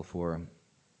responsible for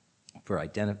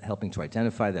helping to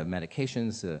identify the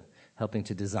medications, helping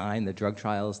to design the drug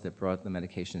trials that brought the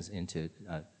medications into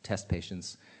test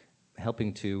patients,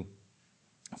 helping to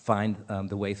find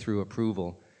the way through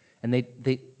approval. And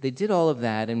they did all of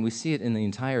that, and we see it in the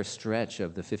entire stretch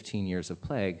of the 15 years of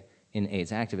plague in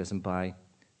AIDS activism by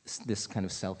this kind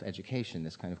of self-education,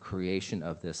 this kind of creation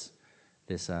of this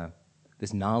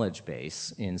knowledge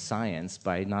base in science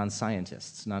by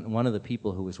non-scientists. Not one of the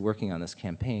people who was working on this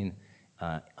campaign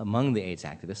among the AIDS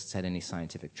activists had any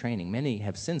scientific training. Many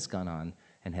have since gone on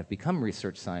and have become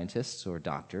research scientists or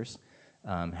doctors,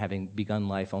 having begun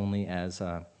life only as,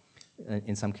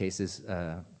 in some cases,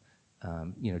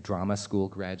 drama school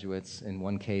graduates, in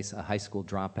one case, a high school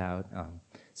dropout.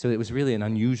 So it was really an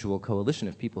unusual coalition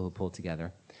of people who pulled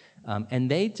together. And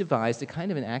they devised a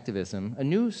kind of an activism, a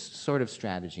new sort of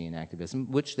strategy in activism,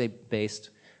 which they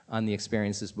based on the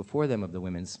experiences before them of the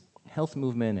women's health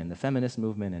movement and the feminist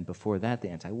movement, and before that, the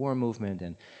anti-war movement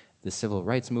and the civil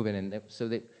rights movement. And so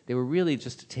they were really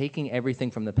just taking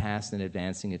everything from the past and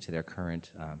advancing it to their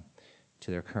current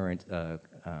their current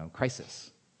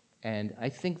crisis. And I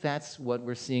think that's what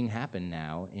we're seeing happen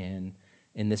now in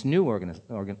this new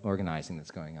organizing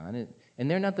that's going on.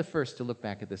 And they're not the first to look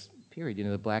back at this period. You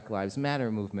know, the Black Lives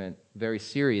Matter movement very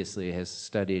seriously has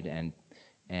studied and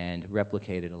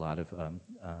replicated a lot of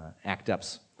ACT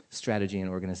UP's strategy and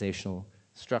organizational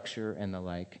structure and the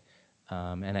like.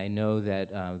 And I know that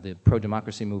the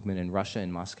pro-democracy movement in Russia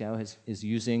and Moscow is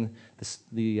using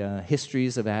the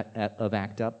histories of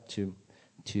ACT UP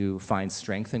to find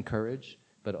strength and courage,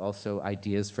 but also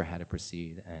ideas for how to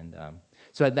proceed. And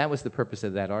so that was the purpose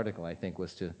of that article, I think,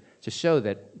 was to show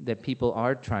that people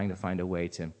are trying to find a way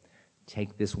to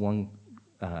take this one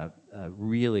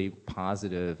really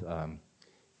positive,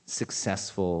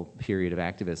 successful period of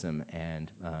activism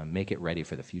and make it ready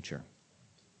for the future.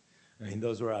 I mean,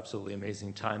 those were absolutely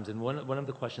amazing times. And one of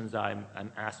the questions I'm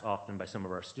asked often by some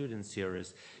of our students here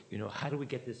is, you know, how do we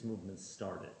get this movement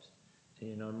started? And,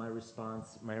 you know, my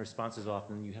response is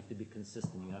often, you have to be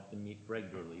consistent. You have to meet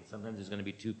regularly. Sometimes there's going to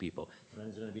be 2 people.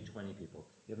 Sometimes there's going to be 20 people.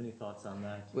 Do you have any thoughts on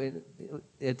that?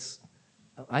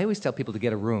 I always tell people to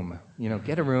get a room. You know,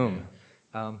 get a room.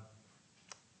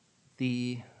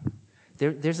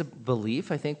 There's a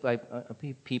belief, I think, by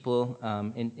people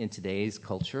in today's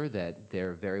culture that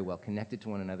they're very well connected to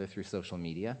one another through social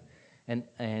media,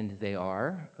 and they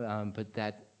are, but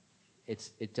that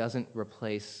it doesn't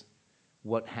replace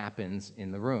what happens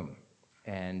in the room,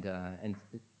 and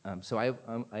so I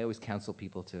always counsel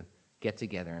people to get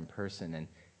together in person, and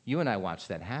you and I watched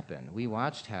that happen. We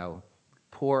watched how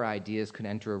poor ideas could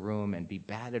enter a room and be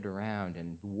batted around,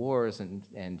 and wars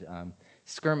and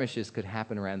skirmishes could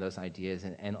happen around those ideas,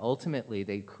 and ultimately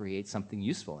they create something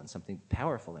useful and something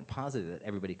powerful and positive that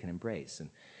everybody can embrace. And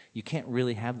you can't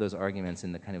really have those arguments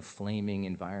in the kind of flaming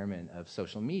environment of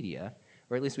social media,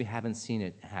 or at least we haven't seen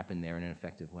it happen there in an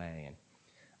effective way.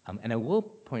 And I will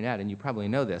point out, and you probably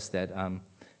know this, that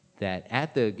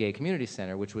at the Gay Community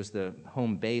Center, which was the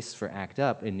home base for ACT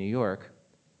UP in New York,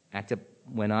 ACT UP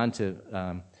went on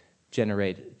to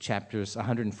generate chapters,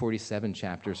 147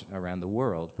 chapters around the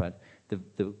world, but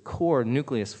the core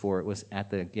nucleus for it was at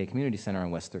the Gay Community Center on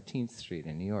West 13th Street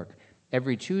in New York.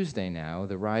 Every Tuesday now,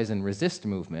 the Rise and Resist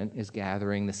movement is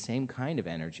gathering the same kind of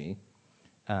energy,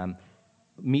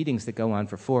 meetings that go on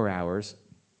for 4 hours,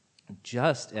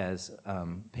 just as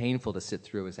painful to sit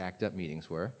through as ACT UP meetings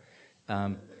were,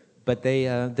 but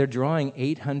they're drawing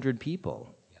 800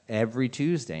 people every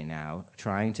Tuesday now,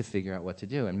 trying to figure out what to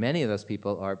do. And many of those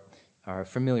people are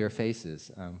familiar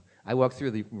faces. I walked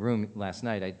through the room last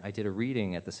night. I did a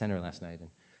reading at the center last night,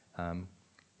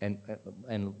 and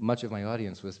much of my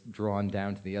audience was drawn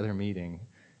down to the other meeting.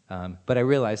 But I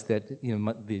realized that, you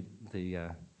know,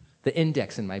 the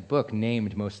index in my book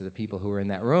named most of the people who were in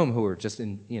that room, who were just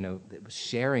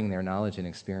sharing their knowledge and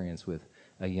experience with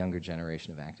a younger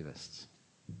generation of activists.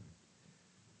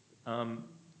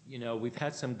 You know, we've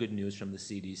had some good news from the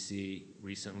CDC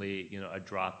recently, you know, a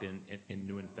drop in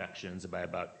new infections by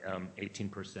about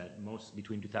 18%,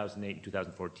 between 2008 and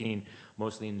 2014,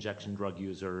 mostly injection drug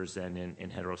users and in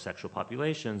heterosexual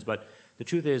populations. But the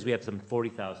truth is we have some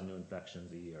 40,000 new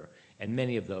infections a year, and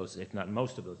many of those, if not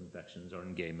most of those infections, are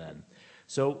in gay men.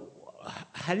 So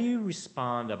how do you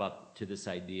respond to this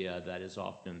idea that is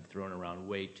often thrown around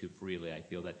way too freely, I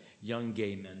feel, that young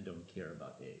gay men don't care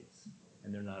about AIDS,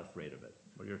 and they're not afraid of it?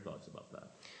 What are your thoughts about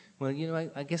that? Well, you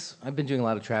know, I guess I've been doing a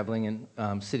lot of traveling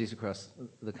in cities across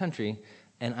the country,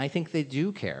 and I think they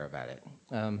do care about it.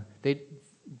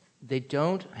 They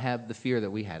don't have the fear that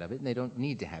we had of it, and they don't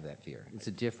need to have that fear. It's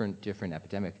a different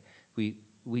epidemic. We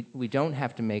don't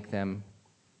have to make them,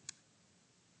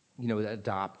 you know,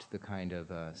 adopt the kind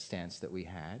of stance that we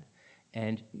had.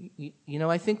 And you know,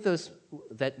 I think those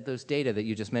data that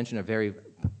you just mentioned are very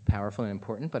powerful and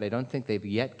important, but I don't think they've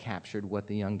yet captured what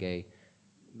the young gay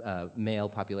male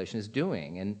population is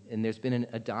doing. And there's been an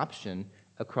adoption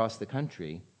across the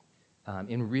country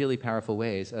in really powerful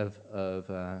ways of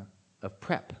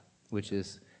PrEP, which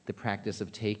is the practice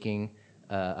of taking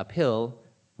a pill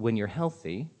when you're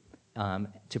healthy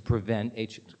to prevent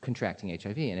contracting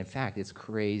HIV. And in fact, it's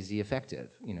crazy effective.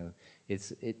 You know,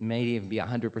 it may even be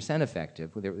 100%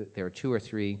 effective. There are 2 or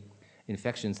 3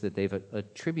 infections that they've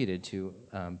attributed to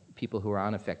people who are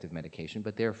on effective medication,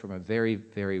 but they're from a very,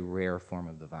 very rare form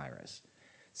of the virus.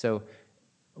 So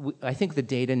I think the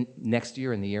data next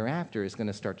year and the year after is going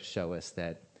to start to show us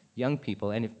that young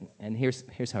people, and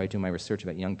here's how I do my research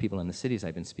about young people in the cities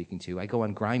I've been speaking to. I go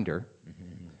on Grindr,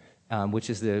 which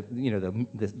is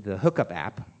the hookup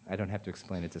app. I don't have to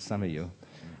explain it to some of you.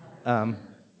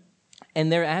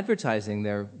 And they're advertising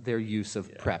their use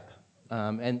of PrEP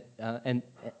And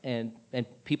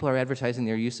people are advertising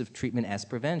their use of treatment as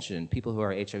prevention. People who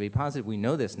are HIV positive, we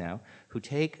know this now, who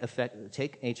take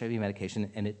HIV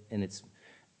medication and it's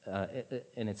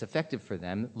effective for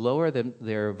them, lower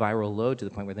their viral load to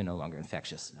the point where they're no longer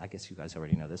infectious. I guess you guys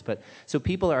already know this. But so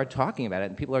people are talking about it,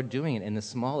 and people are doing it in the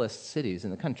smallest cities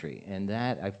in the country, and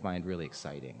that I find really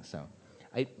exciting. So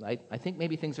I think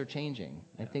maybe things are changing.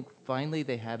 I think finally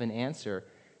they have an answer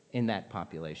in that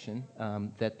population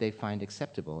that they find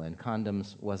acceptable, and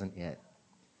condoms wasn't it.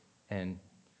 And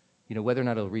whether or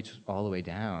not it'll reach all the way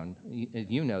down,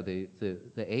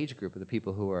 the age group of the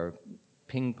people who are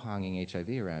ping-ponging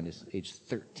HIV around is age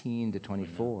 13 to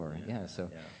 24.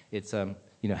 It's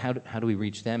how do we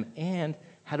reach them, and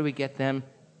how do we get them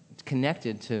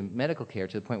connected to medical care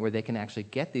to the point where they can actually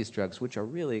get these drugs, which are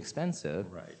really expensive,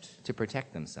 to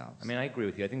protect themselves. I mean, I agree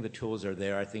with you. I think the tools are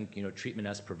there. I think treatment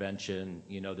as prevention.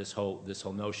 This whole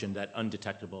notion that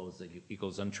undetectable is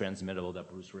equals untransmittable that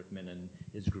Bruce Rickman and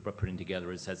his group are putting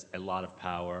together has a lot of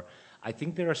power. I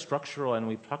think there are structural, and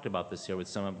we've talked about this here with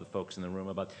some of the folks in the room,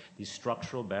 about these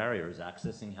structural barriers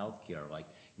accessing healthcare, like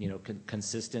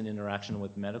consistent interaction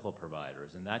with medical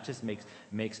providers, and that just makes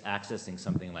accessing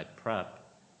something like PrEP,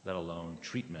 let alone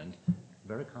treatment,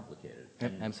 very complicated.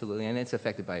 Absolutely, and it's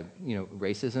affected by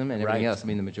racism and everything else. I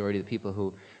mean, the majority of the people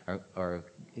who are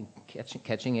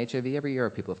catching HIV every year are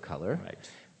people of color,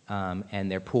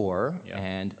 and they're poor,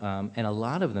 and a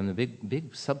lot of them, the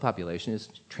big subpopulation is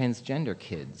transgender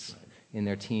kids in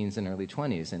their teens and early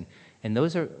 20s, and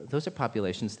those are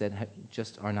populations that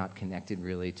just are not connected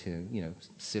really to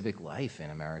civic life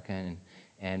in America,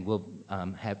 and will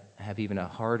have even a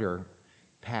harder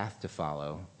path to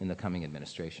follow in the coming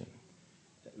administration.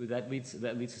 That leads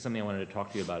to something I wanted to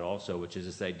talk to you about also, which is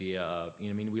this idea of,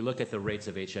 we look at the rates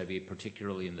of HIV,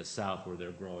 particularly in the South where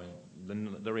they're growing.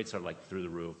 The rates are like through the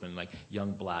roof, and like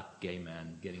young black gay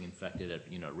men getting infected at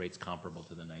rates comparable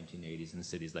to the 1980s in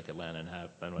cities like Atlanta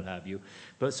and what have you.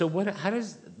 But so how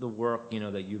does the work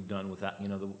that you've done with that,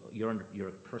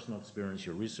 your personal experience,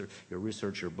 your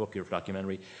research, your book, your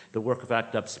documentary, the work of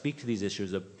ACT UP speak to these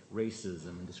issues of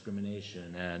racism and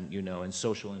discrimination and and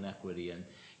social inequity, and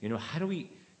how do we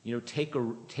take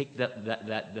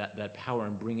that power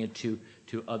and bring it to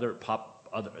to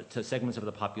segments of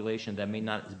the population that may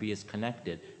not be as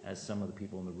connected as some of the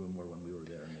people in the room were when we were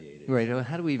there in the 80s. Right. Well,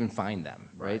 how do we even find them?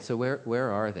 Right. So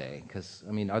where are they? Because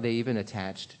are they even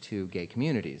attached to gay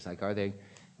communities? Like, are they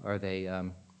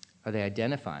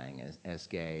identifying as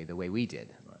gay the way we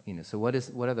did? Right. So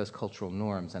what are those cultural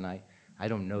norms? And I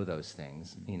don't know those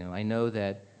things. I know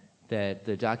that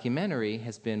the documentary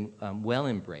has been well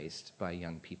embraced by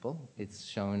young people. It's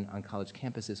shown on college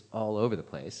campuses all over the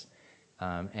place,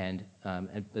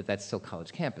 but that's still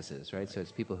college campuses, right? So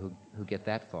it's people who get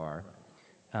that far,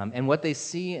 and what they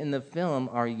see in the film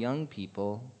are young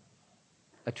people,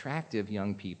 attractive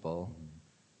young people,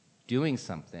 doing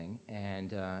something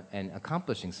and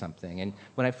accomplishing something. And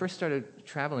when I first started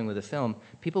traveling with the film,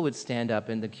 people would stand up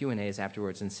in the Q&As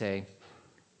afterwards and say,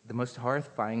 the most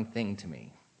horrifying thing to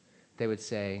me. They would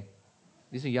say,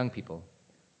 these are young people,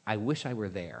 I wish I were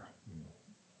there.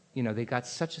 They got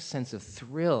such a sense of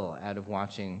thrill out of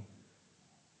watching,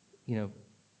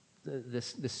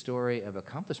 this story of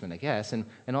accomplishment, I guess. And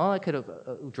all I could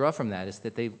draw from that is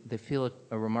that they feel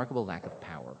a remarkable lack of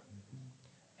power.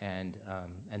 And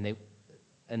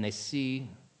they see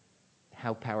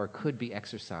how power could be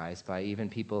exercised by even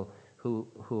people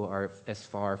who are as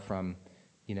far from,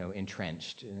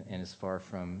 entrenched and as far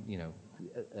from,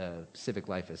 civic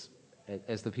life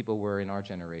as the people were in our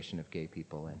generation of gay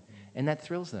people, and that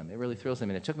thrills them. It really thrills them,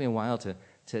 and it took me a while to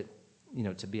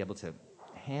be able to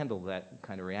handle that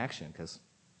kind of reaction, because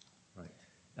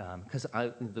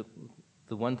the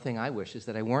one thing I wish is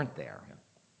that I weren't there.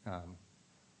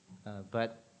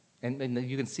 But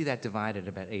you can see that divided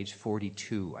about age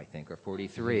 42, I think, or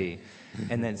 43,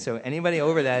 and then so anybody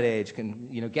over that age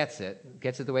gets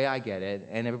it the way I get it,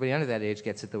 and everybody under that age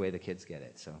gets it the way the kids get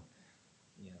it. So.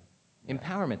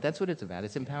 Empowerment, that's what it's about.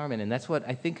 It's empowerment, and that's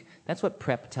what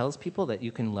PrEP tells people, that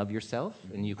you can love yourself,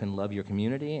 and you can love your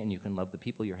community, and you can love the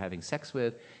people you're having sex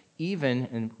with, even,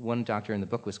 and one doctor in my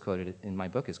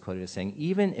book is quoted as saying,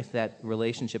 even if that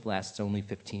relationship lasts only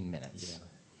 15 minutes.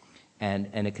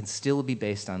 And it can still be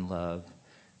based on love,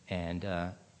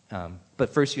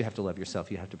 but first you have to love yourself,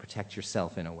 you have to protect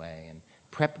yourself in a way, and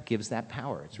PrEP gives that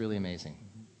power. It's really amazing.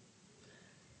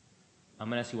 I'm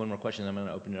going to ask you one more question, and I'm going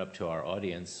to open it up to our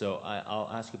audience. So I'll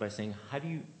ask you by saying, how do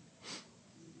you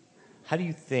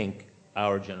think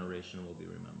our generation will be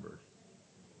remembered?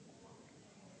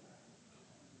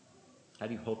 How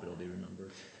do you hope it'll be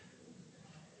remembered?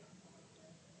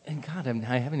 And God,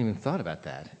 I haven't even thought about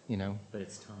that. But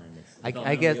it's time.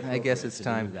 I guess it's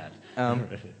time.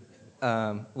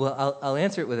 Well, I'll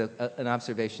answer it with an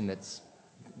observation that's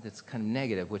kind of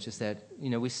negative, which is that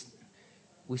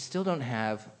we still don't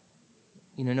have,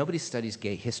 nobody studies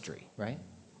gay history, right?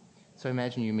 So I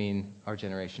imagine you mean our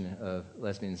generation of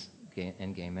lesbians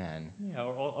and gay men. Yeah,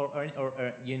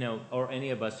 or any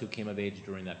of us who came of age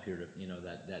during that period of,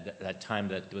 that time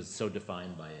that was so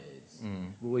defined by AIDS.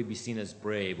 Will we be seen as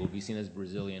brave? Will we be seen as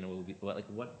Brazilian? Will we be, like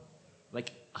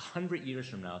 100 years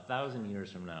from now, 1,000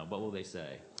 years from now, what will they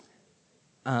say?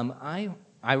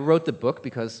 I wrote the book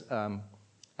because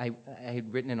I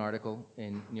had written an article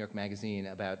in New York Magazine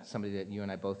about somebody that you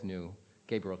and I both knew,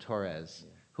 Gabriel Torres,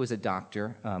 who was a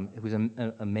doctor, who was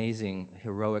an amazing,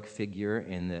 heroic figure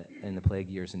in the plague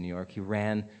years in New York. He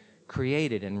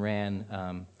created and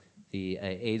ran the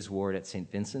AIDS ward at St.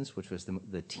 Vincent's, which was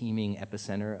the teeming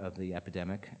epicenter of the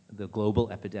epidemic, the global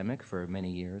epidemic for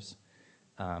many years.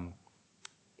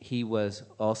 He was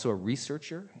also a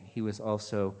researcher. He was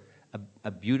also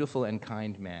a beautiful and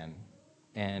kind man.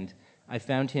 And I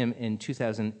found him in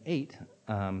 2008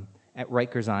 at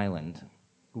Rikers Island,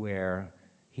 where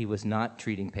he was not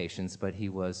treating patients, but he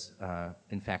was,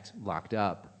 in fact, locked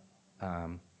up,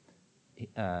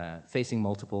 facing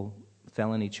multiple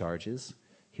felony charges.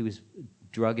 He was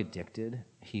drug addicted.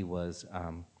 He was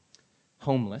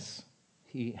homeless.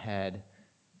 He had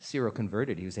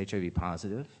seroconverted. He was HIV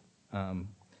positive,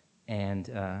 and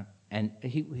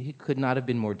he could not have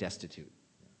been more destitute.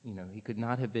 He could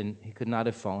not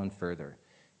have fallen further.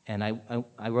 And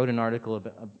I wrote an article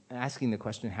about, asking the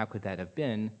question, how could that have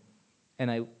been? And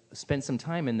I spent some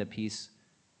time in the piece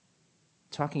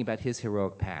talking about his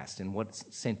heroic past and what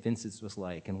St. Vincent's was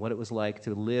like and what it was like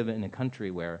to live in a country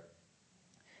where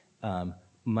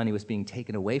money was being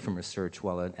taken away from research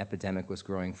while an epidemic was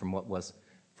growing from what was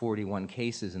 41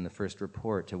 cases in the first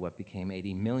report to what became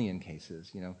 80 million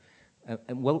cases,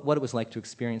 and what it was like to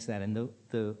experience that. And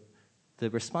the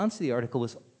response to the article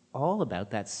was all about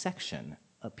that section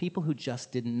of people who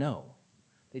just didn't know.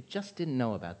 They just didn't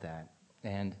know about that.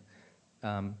 And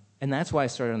that's why I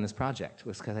started on this project,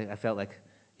 was because I felt like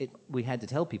we had to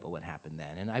tell people what happened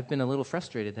then. And I've been a little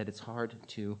frustrated that it's hard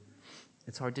to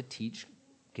teach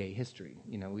gay history.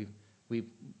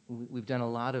 We've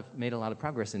done made a lot of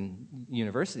progress in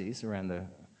universities around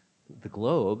the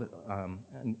globe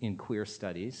in queer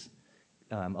studies.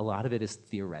 A lot of it is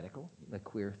theoretical, like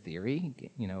queer theory,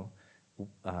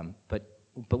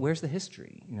 but where's the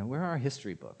history? Where are our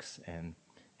history books?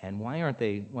 And why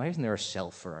isn't there a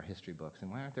shelf for our history books?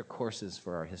 And why aren't there courses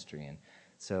for our history? And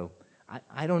so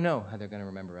I don't know how they're going to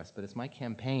remember us, but it's my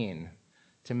campaign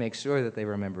to make sure that they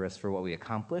remember us for what we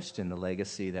accomplished and the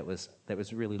legacy that was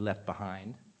really left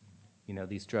behind.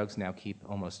 These drugs now keep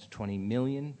almost 20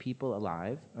 million people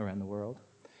alive around the world.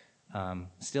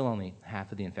 Still only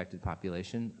half of the infected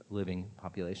population, living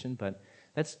population, but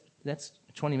that's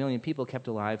 20 million people kept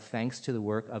alive thanks to the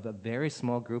work of a very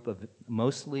small group of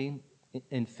mostly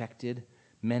infected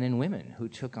men and women who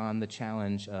took on the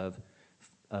challenge of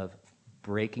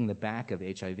breaking the back of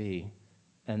HIV,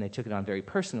 and they took it on very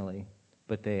personally,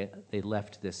 but they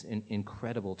left this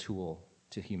incredible tool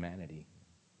to humanity.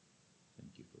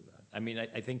 Thank you for that. I mean,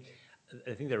 I think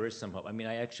there is some hope. I mean,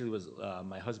 I actually was,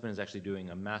 my husband is actually doing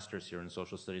a master's here in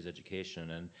social studies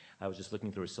education, and I was just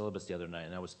looking through his syllabus the other night,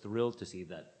 and I was thrilled to see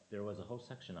that there was a whole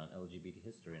section on LGBT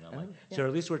history, and I'm like, yeah. So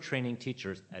at least we're training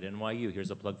teachers at NYU, here's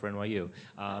a plug for NYU,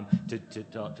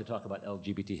 to talk about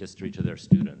LGBT history to their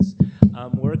students.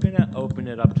 We're gonna open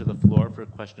it up to the floor for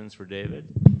questions for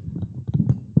David.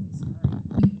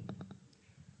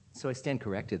 So I stand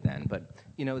corrected then, but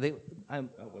we have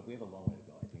a long way to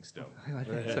go, I think still.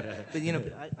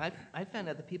 But I found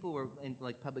out that people were in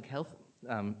public health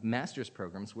master's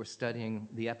programs were studying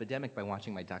the epidemic by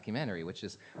watching my documentary, which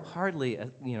is hardly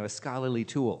a scholarly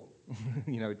tool.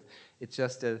 It's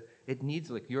just it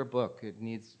needs your book. It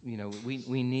needs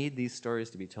we need these stories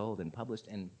to be told and published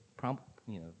and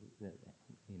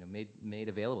made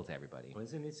available to everybody. Well,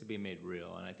 it needs to be made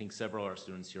real, and I think several of our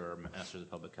students here are Masters of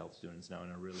Public Health students now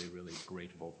and are really, really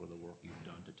grateful for the work you've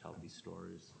done to tell these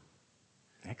stories.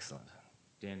 Excellent.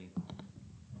 Danny.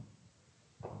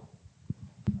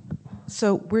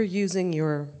 So we're using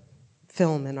your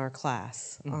film in our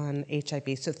class on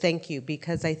HIV, so thank you,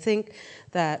 because I think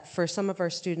that for some of our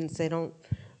students, they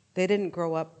didn't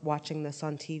grow up watching this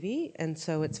on TV, and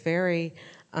so it's very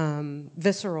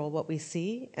visceral what we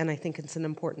see, and I think it's an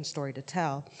important story to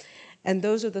tell. And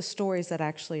those are the stories that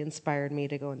actually inspired me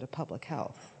to go into public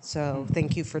health. So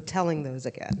thank you for telling those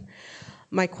again.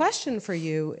 My question for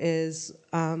you is,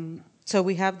 so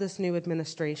we have this new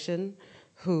administration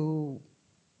who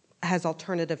has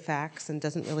alternative facts and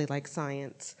doesn't really like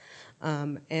science.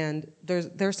 And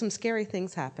there's some scary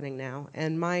things happening now.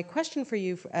 And my question for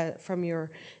you, from your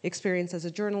experience as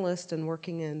a journalist and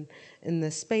working in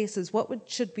this space, is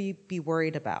should we be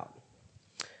worried about?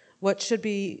 What should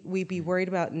we be worried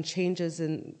about in changes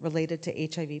related to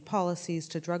HIV policies,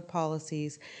 to drug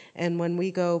policies? And when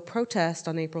we go protest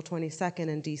on April 22nd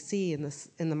in DC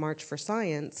in the March for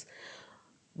Science,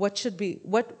 what should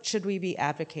we be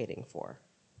advocating for?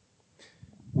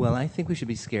 Well, I think we should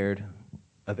be scared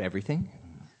of everything.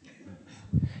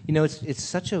 You know, it's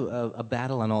such a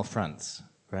battle on all fronts,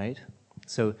 right?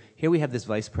 So here we have this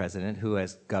vice president who,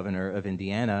 as governor of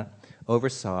Indiana,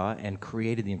 oversaw and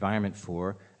created the environment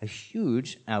for a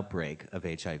huge outbreak of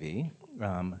HIV.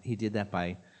 He did that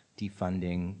by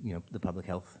defunding, the public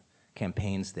health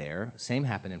campaigns there. Same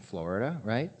happened in Florida,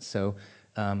 right? So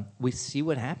we see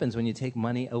what happens when you take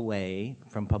money away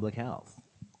from public health.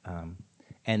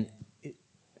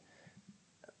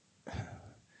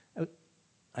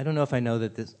 I don't know if I know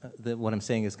that what I'm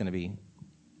saying is going to be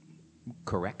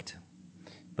correct,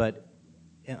 but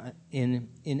in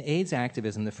AIDS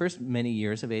activism, the first many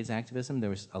years of AIDS activism, there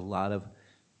was a lot of,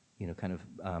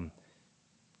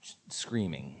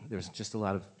 screaming. There was just a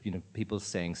lot of, people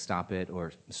saying stop it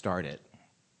or start it,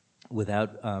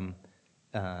 without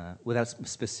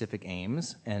specific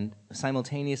aims, and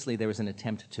simultaneously there was an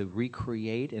attempt to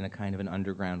recreate in a kind of an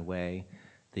underground way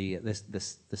the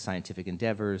scientific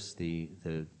endeavors, the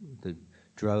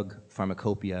drug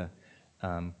pharmacopoeia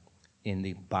in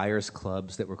the buyers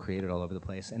clubs that were created all over the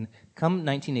place. And come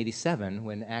 1987,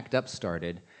 when ACT UP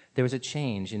started, there was a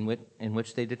change in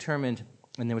which they determined,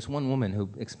 and there was one woman who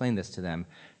explained this to them.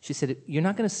 She said, "You're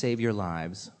not going to save your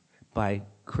lives by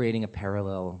creating a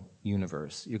parallel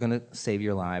universe. You're going to save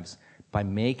your lives by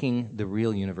making the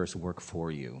real universe work for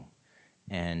you."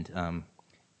 And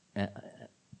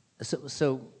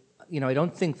So, I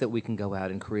don't think that we can go out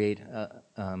and create,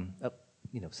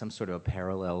 some sort of a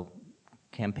parallel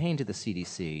campaign to the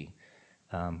CDC.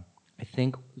 I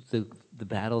think the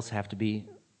battles have to be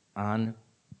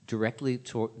directly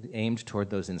aimed toward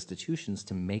those institutions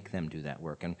to make them do that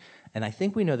work. And I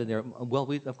think we know that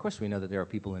of course we know that there are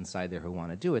people inside there who want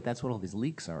to do it. That's what all these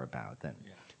leaks are about. That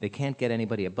they can't get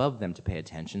anybody above them to pay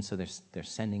attention, so they're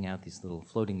sending out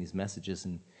floating these messages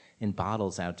in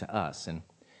bottles out to us. And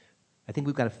I think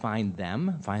we've got to find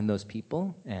those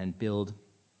people, and build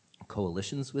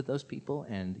coalitions with those people,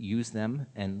 and use them,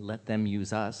 and let them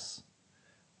use us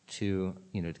to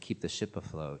keep the ship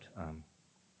afloat.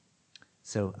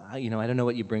 So I don't know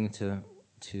what you bring to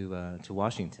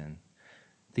Washington.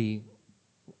 The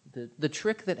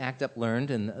trick that ACT UP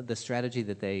learned, and the strategy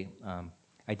that they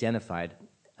identified,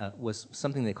 was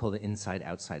something they call the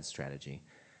inside-outside strategy.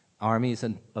 Armies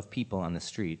of people on the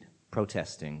street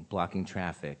protesting, blocking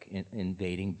traffic,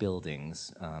 invading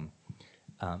buildings,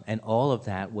 and all of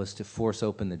that was to force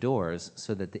open the doors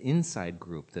so that the inside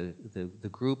group, the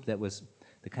group that was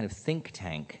the kind of think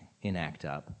tank in ACT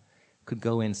UP, could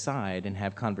go inside and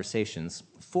have conversations,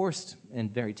 forced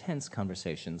and very tense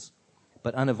conversations,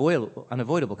 but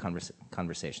unavoidable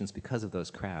conversations because of those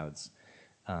crowds.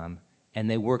 And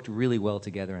they worked really well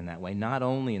together in that way, not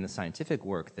only in the scientific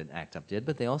work that ACT UP did,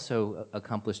 but they also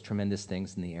accomplished tremendous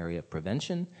things in the area of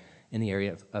prevention, in the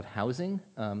area of housing,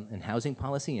 and housing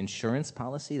policy, insurance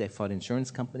policy. They fought insurance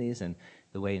companies and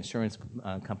the way insurance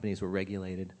companies were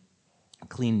regulated.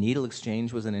 Clean needle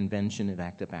exchange was an invention of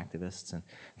ACT UP activists, and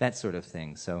that sort of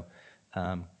thing. So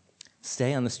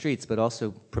stay on the streets, but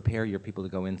also prepare your people to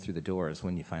go in through the doors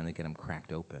when you finally get them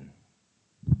cracked open.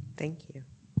 Thank you.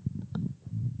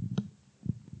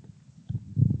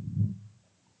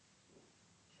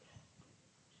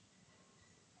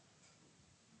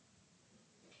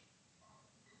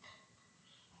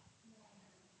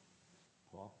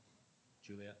 Paul?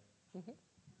 Juliet? Mm-hmm.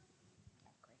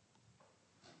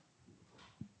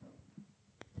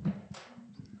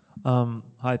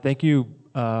 Hi, thank you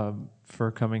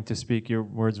for coming to speak. Your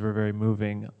words were very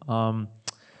moving.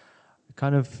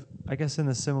 Kind of, I guess in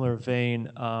a similar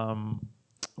vein,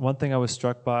 one thing I was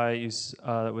struck by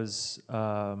that was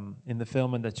in the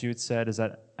film and that you had said is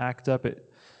that ACT UP, it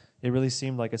really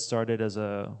seemed like it started as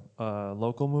a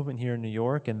local movement here in New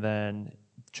York, and then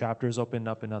chapters opened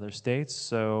up in other states.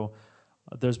 So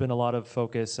there's been a lot of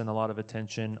focus and a lot of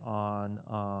attention on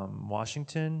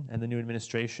Washington and the new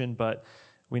administration, but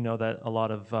we know that a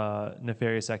lot of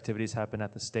nefarious activities happen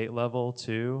at the state level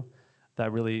too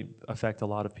that really affect a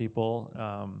lot of people.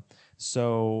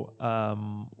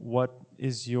 What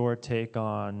is your take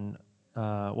on,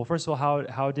 well, first of all,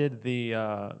 how did the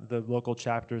local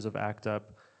chapters of ACT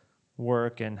UP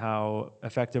work and how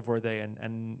effective were they,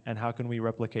 and how can we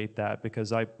replicate that?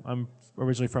 Because I'm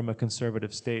originally from a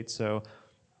conservative state, so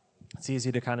it's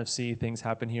easy to kind of see things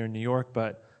happen here in New York,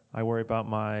 but I worry about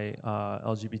my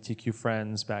LGBTQ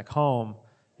friends back home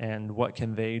and what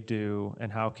can they do,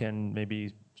 and how can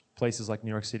maybe places like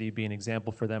New York City be an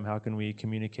example for them? How can we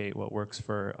communicate what works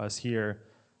for us here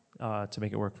to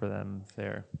make it work for them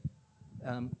there?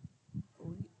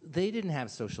 They didn't have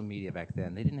social media back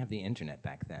then. They didn't have the internet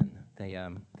back then.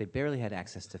 They barely had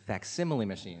access to facsimile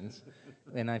machines.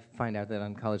 And I find out that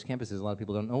on college campuses, a lot of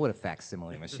people don't know what a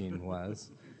facsimile machine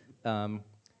was.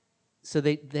 So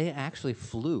they actually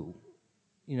flew.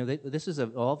 You know, this was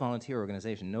an all-volunteer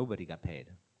organization. Nobody got paid.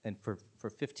 And for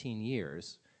 15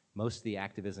 years, most of the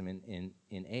activism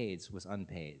in AIDS was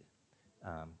unpaid.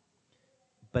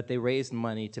 But they raised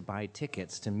money to buy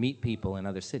tickets to meet people in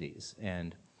other cities.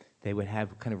 And they would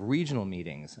have kind of regional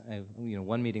meetings.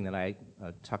 One meeting that I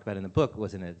talk about in the book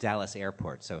was in a Dallas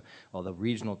airport. So all the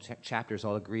regional chapters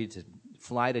all agreed to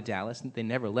fly to Dallas. And they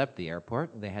never left the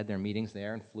airport. They had their meetings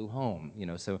there and flew home.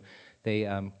 So they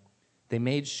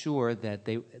made sure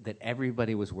that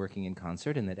everybody was working in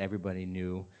concert and that everybody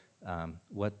knew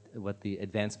what the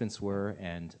advancements were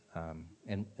and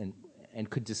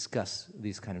could discuss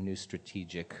these kind of new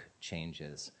strategic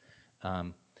changes.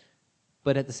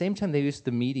 But at the same time, they used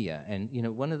the media, and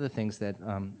one of the things that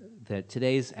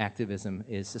today's activism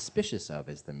is suspicious of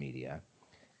is the media,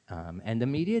 and the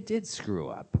media did screw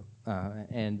up,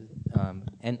 and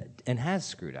has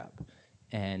screwed up,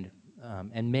 and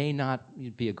may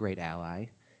not be a great ally,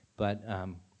 but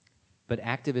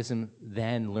activism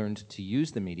then learned to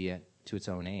use the media to its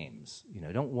own aims.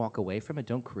 Don't walk away from it.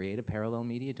 Don't create a parallel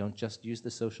media. Don't just use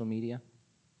the social media.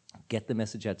 Get the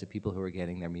message out to people who are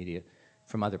getting their media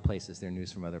from other places, their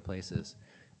news from other places.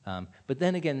 But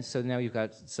then again, so now you've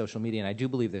got social media, and I do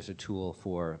believe there's a tool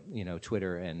for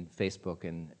Twitter and Facebook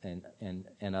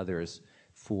and others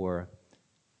for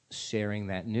sharing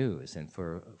that news and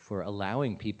for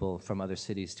allowing people from other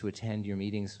cities to attend your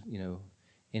meetings,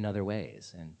 in other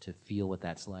ways and to feel what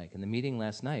that's like. And the meeting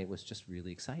last night was just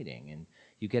really exciting, and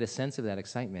you get a sense of that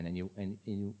excitement, and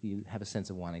you have a sense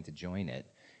of wanting to join it,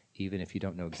 even if you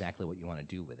don't know exactly what you want to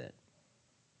do with it.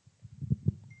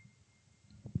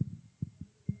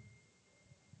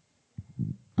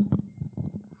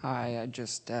 Hi, I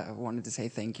just wanted to say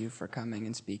thank you for coming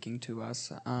and speaking to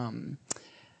us.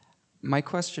 My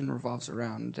question revolves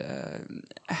around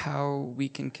how we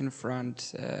can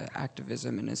confront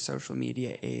activism in a social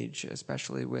media age,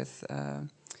 especially with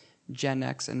Gen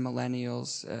X and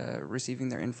millennials receiving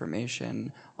their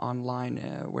information online,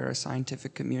 where a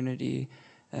scientific community,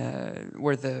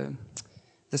 where the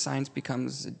science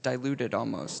becomes diluted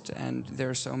almost, and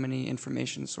there are so many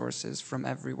information sources from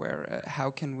everywhere. How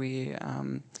can we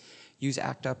use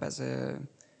ACT UP as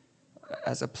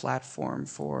a platform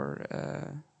for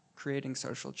creating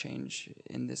social change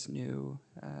in this new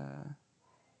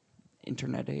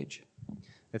internet age?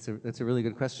 That's a really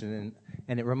good question,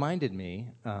 and it reminded me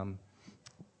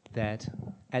that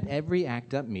at every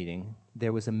ACT UP meeting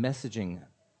there was a messaging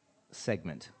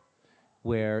segment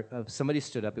where somebody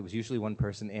stood up. It was usually one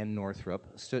person, Ann Northrup,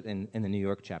 stood in the New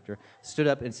York chapter, stood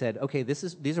up and said, "Okay,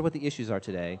 these are what the issues are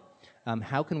today.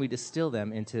 How can we distill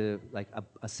them into like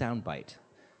a sound bite?"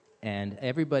 And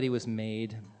everybody was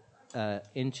made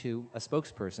into a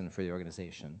spokesperson for the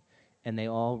organization, and they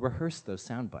all rehearsed those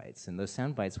sound bites. And those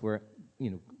sound bites were,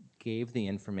 gave the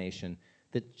information,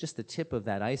 that just the tip of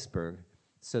that iceberg,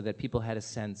 so that people had a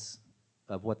sense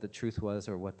of what the truth was,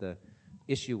 or what the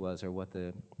issue was, or what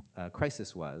the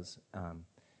crisis was,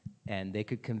 and they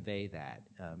could convey that.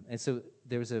 And so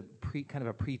there was a kind of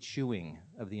a pre-chewing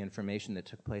of the information that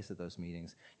took place at those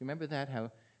meetings. You remember that,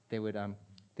 how they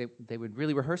would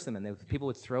really rehearse them, and people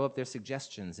would throw up their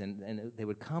suggestions, and they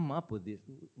would come up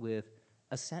with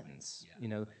a sentence.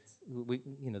 Yeah.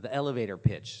 The elevator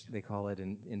pitch, they call it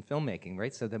in filmmaking,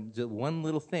 right? So the one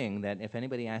little thing that if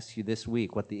anybody asks you this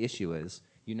week what the issue is,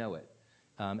 you know it.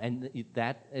 And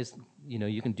that is,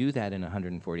 you can do that in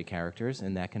 140 characters,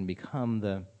 and that can become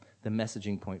the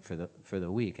messaging point for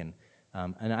the week. And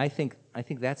I think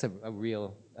that's a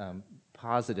real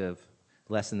positive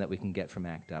lesson that we can get from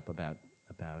ACT UP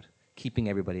about keeping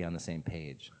everybody on the same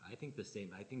page. I think the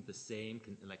same. I think the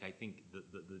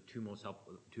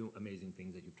two amazing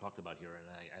things that you've talked about here,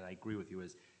 and I agree with you,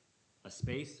 is a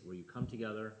space where you come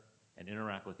together and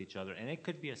interact with each other, and it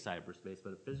could be a cyberspace,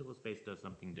 but a physical space does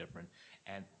something different,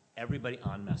 and everybody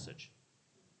on message,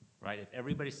 right? If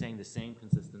everybody's saying the same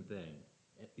consistent thing,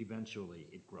 eventually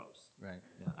it grows. Right.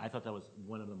 Yeah, I thought that was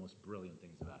one of the most brilliant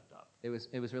things of ACT UP. It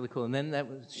was really cool, and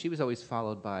then she was always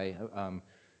followed by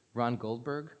Ron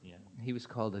Goldberg. Yeah. He was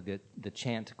called the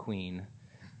chant queen.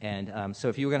 And so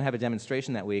if you were going to have a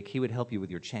demonstration that week, he would help you with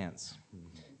your chants.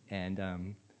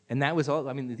 And that was all.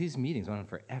 I mean, these meetings went on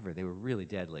forever. They were really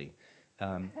deadly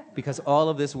because all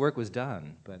of this work was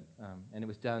done, and it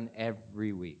was done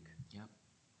every week.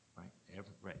 Yep.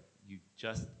 Right. You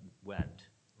just went,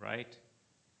 right?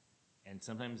 And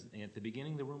sometimes at the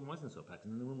beginning the room wasn't so packed,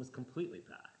 and then the room was completely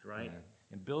packed, right? Yeah.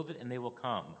 And build it, and they will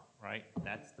come, right?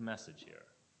 That's the message here.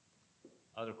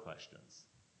 Other questions?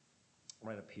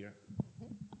 Right up here.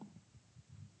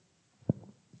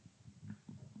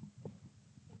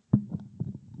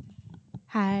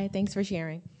 Hi, thanks for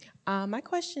sharing. My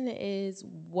question is,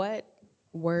 what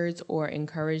words or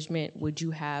encouragement would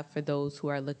you have for those who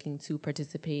are looking to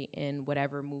participate in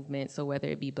whatever movement, so whether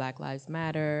it be Black Lives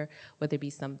Matter, whether it be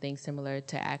something similar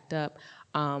to ACT UP,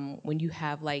 when you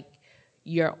have like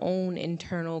your own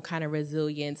internal kind of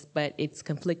resilience, but it's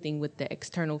conflicting with the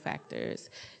external factors.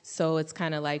 So it's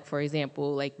kind of like, for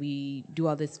example, like we do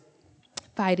all this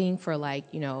fighting for like,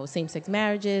 you know, same-sex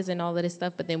marriages and all of this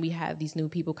stuff, but then we have these new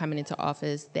people coming into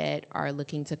office that are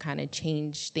looking to kind of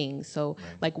change things. So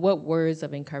like what words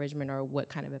of encouragement or what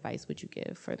kind of advice would you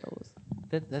give for those?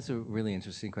 That's a really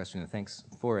interesting question, and thanks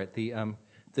for it.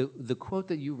 The quote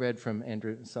that you read from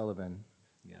Andrew Sullivan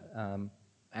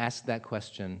asked that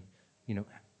question, you know,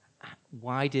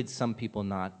 why did some people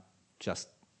not just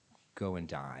go and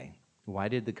die? Why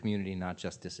did the community not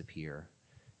just disappear?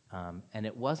 And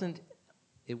it wasn't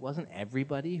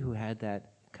everybody who had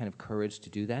that kind of courage to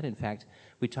do that. In fact,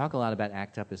 we talk a lot about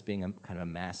ACT UP as being a kind of a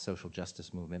mass social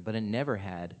justice movement, but it never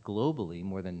had globally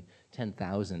more than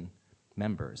 10,000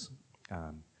 members.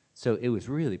 So it was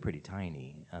really pretty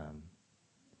tiny.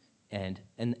 And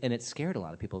it scared a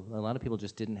lot of people. A lot of people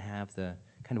just didn't have the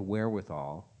kind of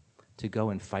wherewithal to go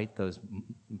and fight those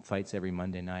fights every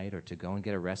Monday night or to go and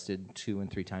get arrested 2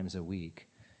 and 3 times a week.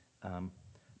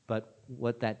 But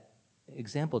what that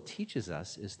example teaches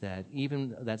us is that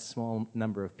even that small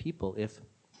number of people, if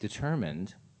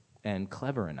determined and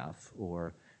clever enough,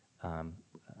 or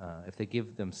if they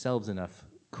give themselves enough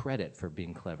credit for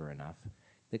being clever enough,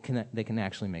 they can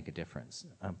actually make a difference.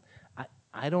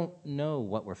 I don't know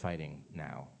what we're fighting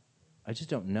now. I just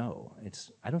don't know.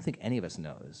 I don't think any of us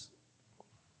knows.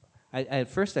 At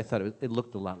first I thought it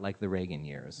looked a lot like the Reagan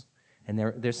years. And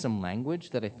there's some language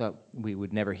that I thought we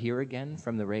would never hear again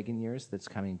from the Reagan years that's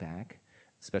coming back,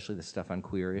 especially the stuff on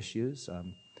queer issues,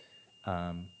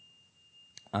 on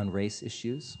race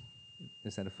issues.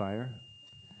 Is that a fire?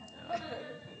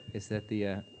 Is that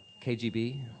the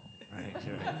KGB? Right.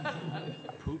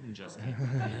 Putin just came.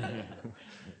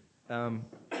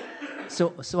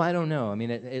 So I don't know. I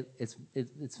mean,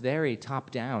 it's very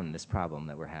top down, this problem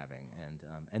that we're having,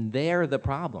 and they're the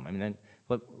problem. I mean,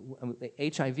 but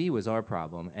HIV was our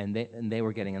problem, and they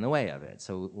were getting in the way of it.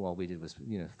 So all we did was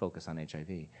focus on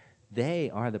HIV. They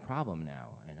are the problem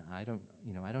now, and I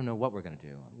don't know what we're going to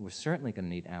do. We're certainly going to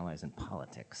need allies in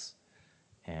politics,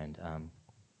 and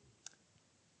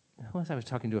I was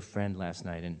talking to a friend last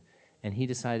night, and he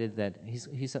decided that he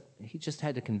just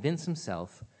had to convince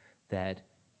himself that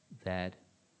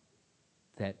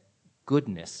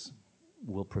goodness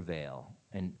will prevail,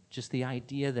 and just the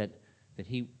idea that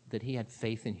he had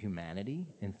faith in humanity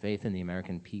and faith in the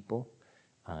American people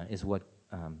is what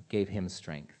gave him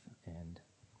strength.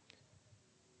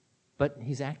 But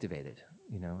he's activated.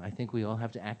 I think we all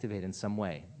have to activate in some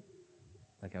way.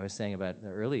 Like I was saying about the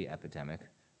early epidemic,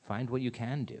 find what you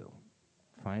can do.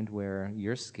 Find where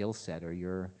your skill set or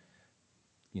your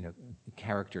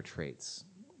character traits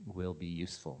will be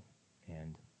useful,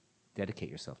 and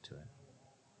dedicate yourself to it.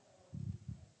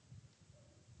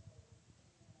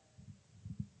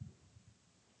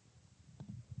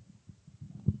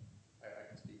 I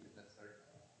can speak if necessary.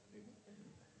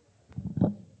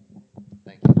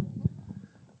 Thank you.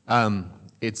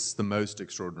 It's the most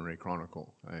extraordinary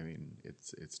chronicle. I mean,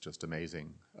 it's just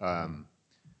amazing.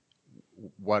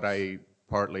 What I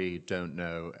partly don't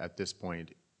know at this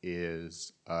point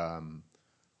is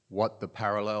what the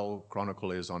parallel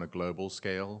chronicle is on a global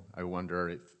scale. I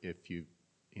wonder if you,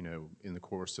 in the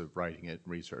course of writing it,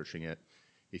 researching it,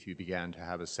 if you began to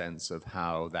have a sense of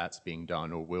how that's being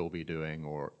done or will be doing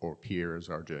or peers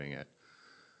are doing it.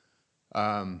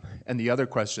 And the other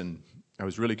question I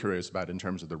was really curious about in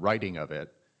terms of the writing of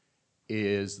it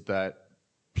is that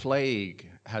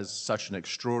plague has such an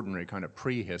extraordinary kind of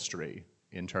prehistory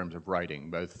in terms of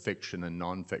writing, both fiction and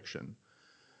nonfiction.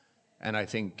 And I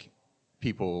think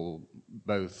people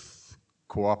both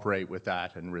cooperate with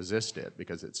that and resist it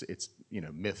because it's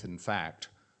myth and fact.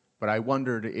 But I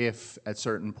wondered if at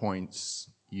certain points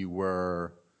you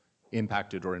were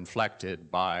impacted or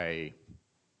inflected by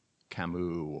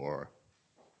Camus or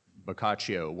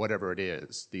Boccaccio, whatever it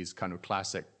is, these kind of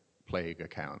classic plague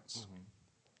accounts.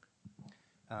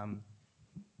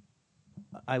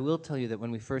 I will tell you that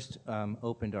when we first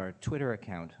opened our Twitter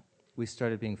account, we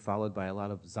started being followed by a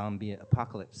lot of zombie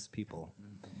apocalypse people,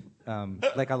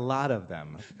 like a lot of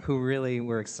them, who really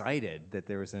were excited that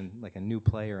there was like a new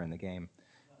player in the game.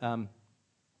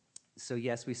 So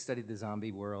yes, we studied the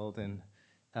zombie world, and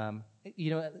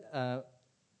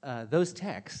those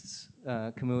texts,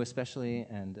 Camus especially,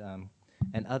 and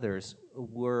others,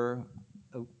 were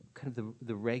kind of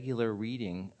the regular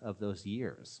reading of those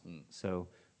years. So.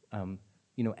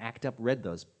 ACT UP read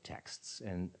those texts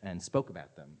and spoke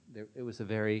about them. It was a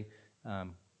very,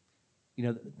 while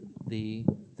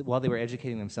they were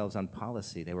educating themselves on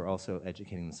policy, they were also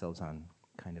educating themselves on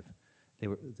kind of,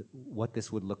 what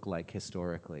this would look like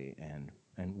historically and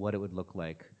what it would look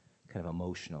like kind of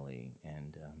emotionally.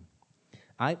 And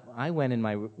I went in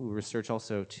my research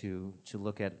also to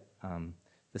look at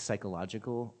the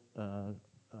psychological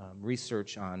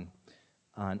research on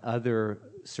other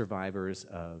survivors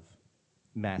of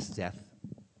mass death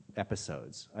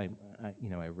episodes. I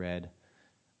read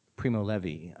Primo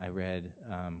Levi. I read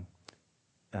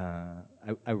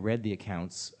the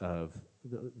accounts of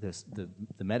the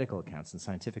medical accounts and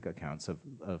scientific accounts of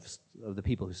the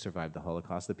people who survived the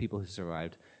Holocaust, the people who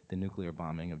survived the nuclear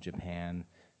bombing of Japan.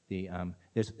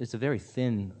 It's a very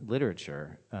thin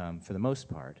literature for the most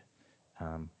part,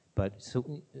 but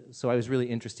so I was really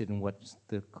interested in what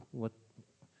the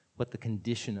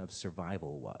condition of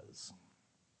survival was.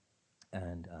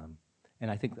 And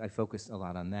I think I focused a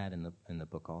lot on that in the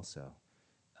book also.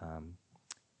 I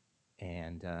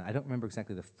don't remember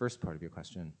exactly the first part of your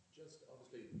question. Just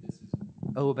obviously, this is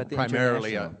about the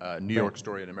primarily a international. New York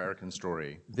story, an American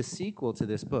story. The sequel to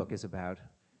this book is about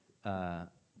the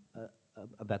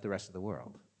rest of the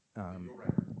world.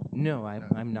 No,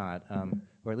 I'm not,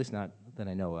 or at least not that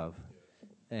I know of.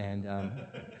 And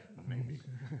Maybe.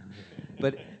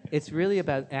 but it's really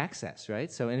about access,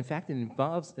 right? So, in fact, it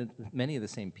involves many of the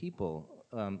same people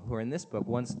who are in this book.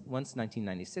 Once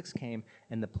 1996 came,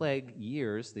 and the plague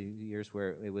years, the years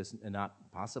where it was not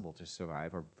possible to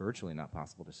survive, or virtually not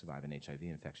possible to survive an HIV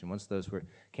infection, once those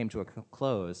came to a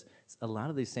close, a lot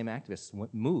of these same activists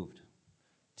moved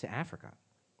to Africa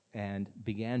and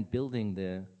began building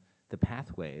the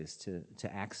pathways to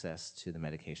access to the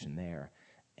medication there.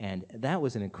 And that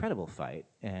was an incredible fight,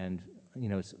 and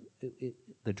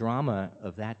the drama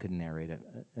of that could narrate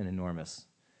an enormous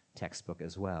textbook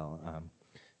as well.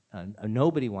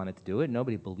 Nobody wanted to do it.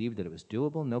 Nobody believed that it was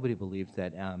doable. Nobody believed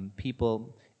that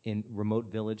people in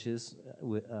remote villages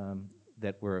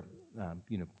that were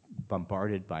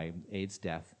bombarded by AIDS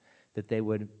death, that they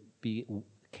would be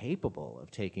capable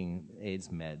of taking AIDS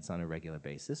meds on a regular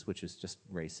basis, which is just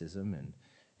racism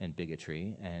and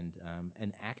bigotry. And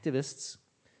activists,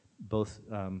 both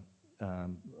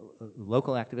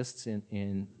local activists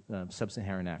in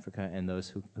sub-Saharan Africa and those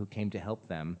who came to help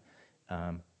them,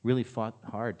 really fought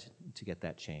hard to get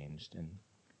that changed.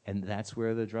 And that's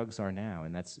where the drugs are now.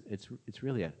 And it's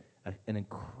really an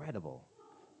incredible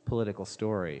political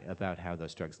story about how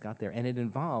those drugs got there. And it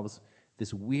involves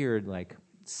this weird, like,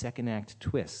 second act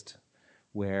twist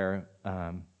where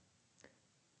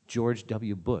George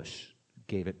W. Bush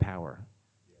gave it power.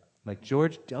 Like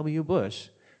George W. Bush,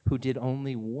 who did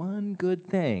only one good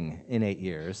thing in 8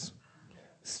 years,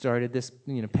 started this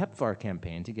PEPFAR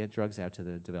campaign to get drugs out to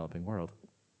the developing world.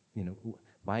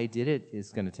 Why he did it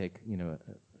is going to take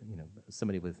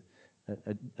somebody with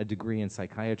a degree in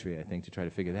psychiatry, I think, to try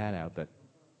to figure that out. But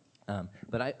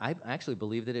I actually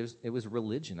believe that it was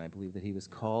religion. I believe that he was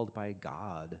called by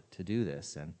God to do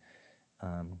this,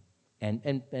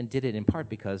 and did it in part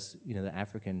because the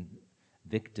African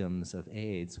victims of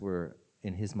AIDS were,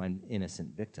 in his mind,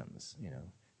 innocent victims,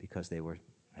 because they were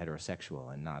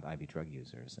heterosexual and not IV drug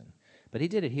users. But he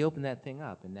did it. He opened that thing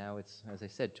up, and now it's, as I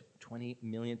said, 20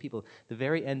 million people. The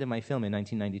very end of my film in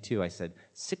 1992, I said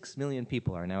 6 million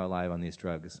people are now alive on these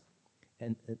drugs.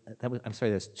 And that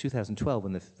was 2012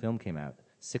 when the film came out,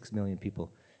 6 million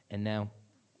people. And now,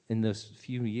 in those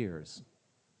few years,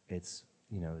 it's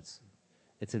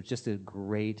just a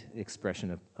great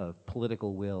expression of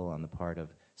political will on the part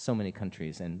of so many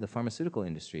countries. And the pharmaceutical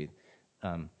industry,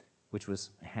 which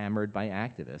was hammered by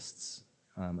activists,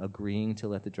 agreeing to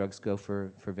let the drugs go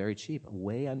for very cheap,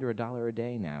 way under $1 a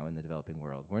day now in the developing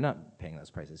world. We're not paying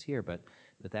those prices here, but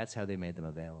that's how they made them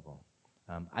available.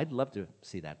 I'd love to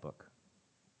see that book.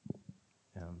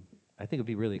 I think it would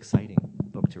be a really exciting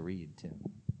book to read, too.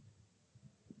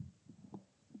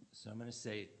 So I'm going to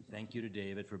say thank you to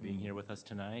David for being here with us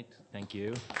tonight. Thank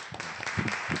you.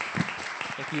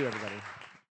 Thank you, everybody.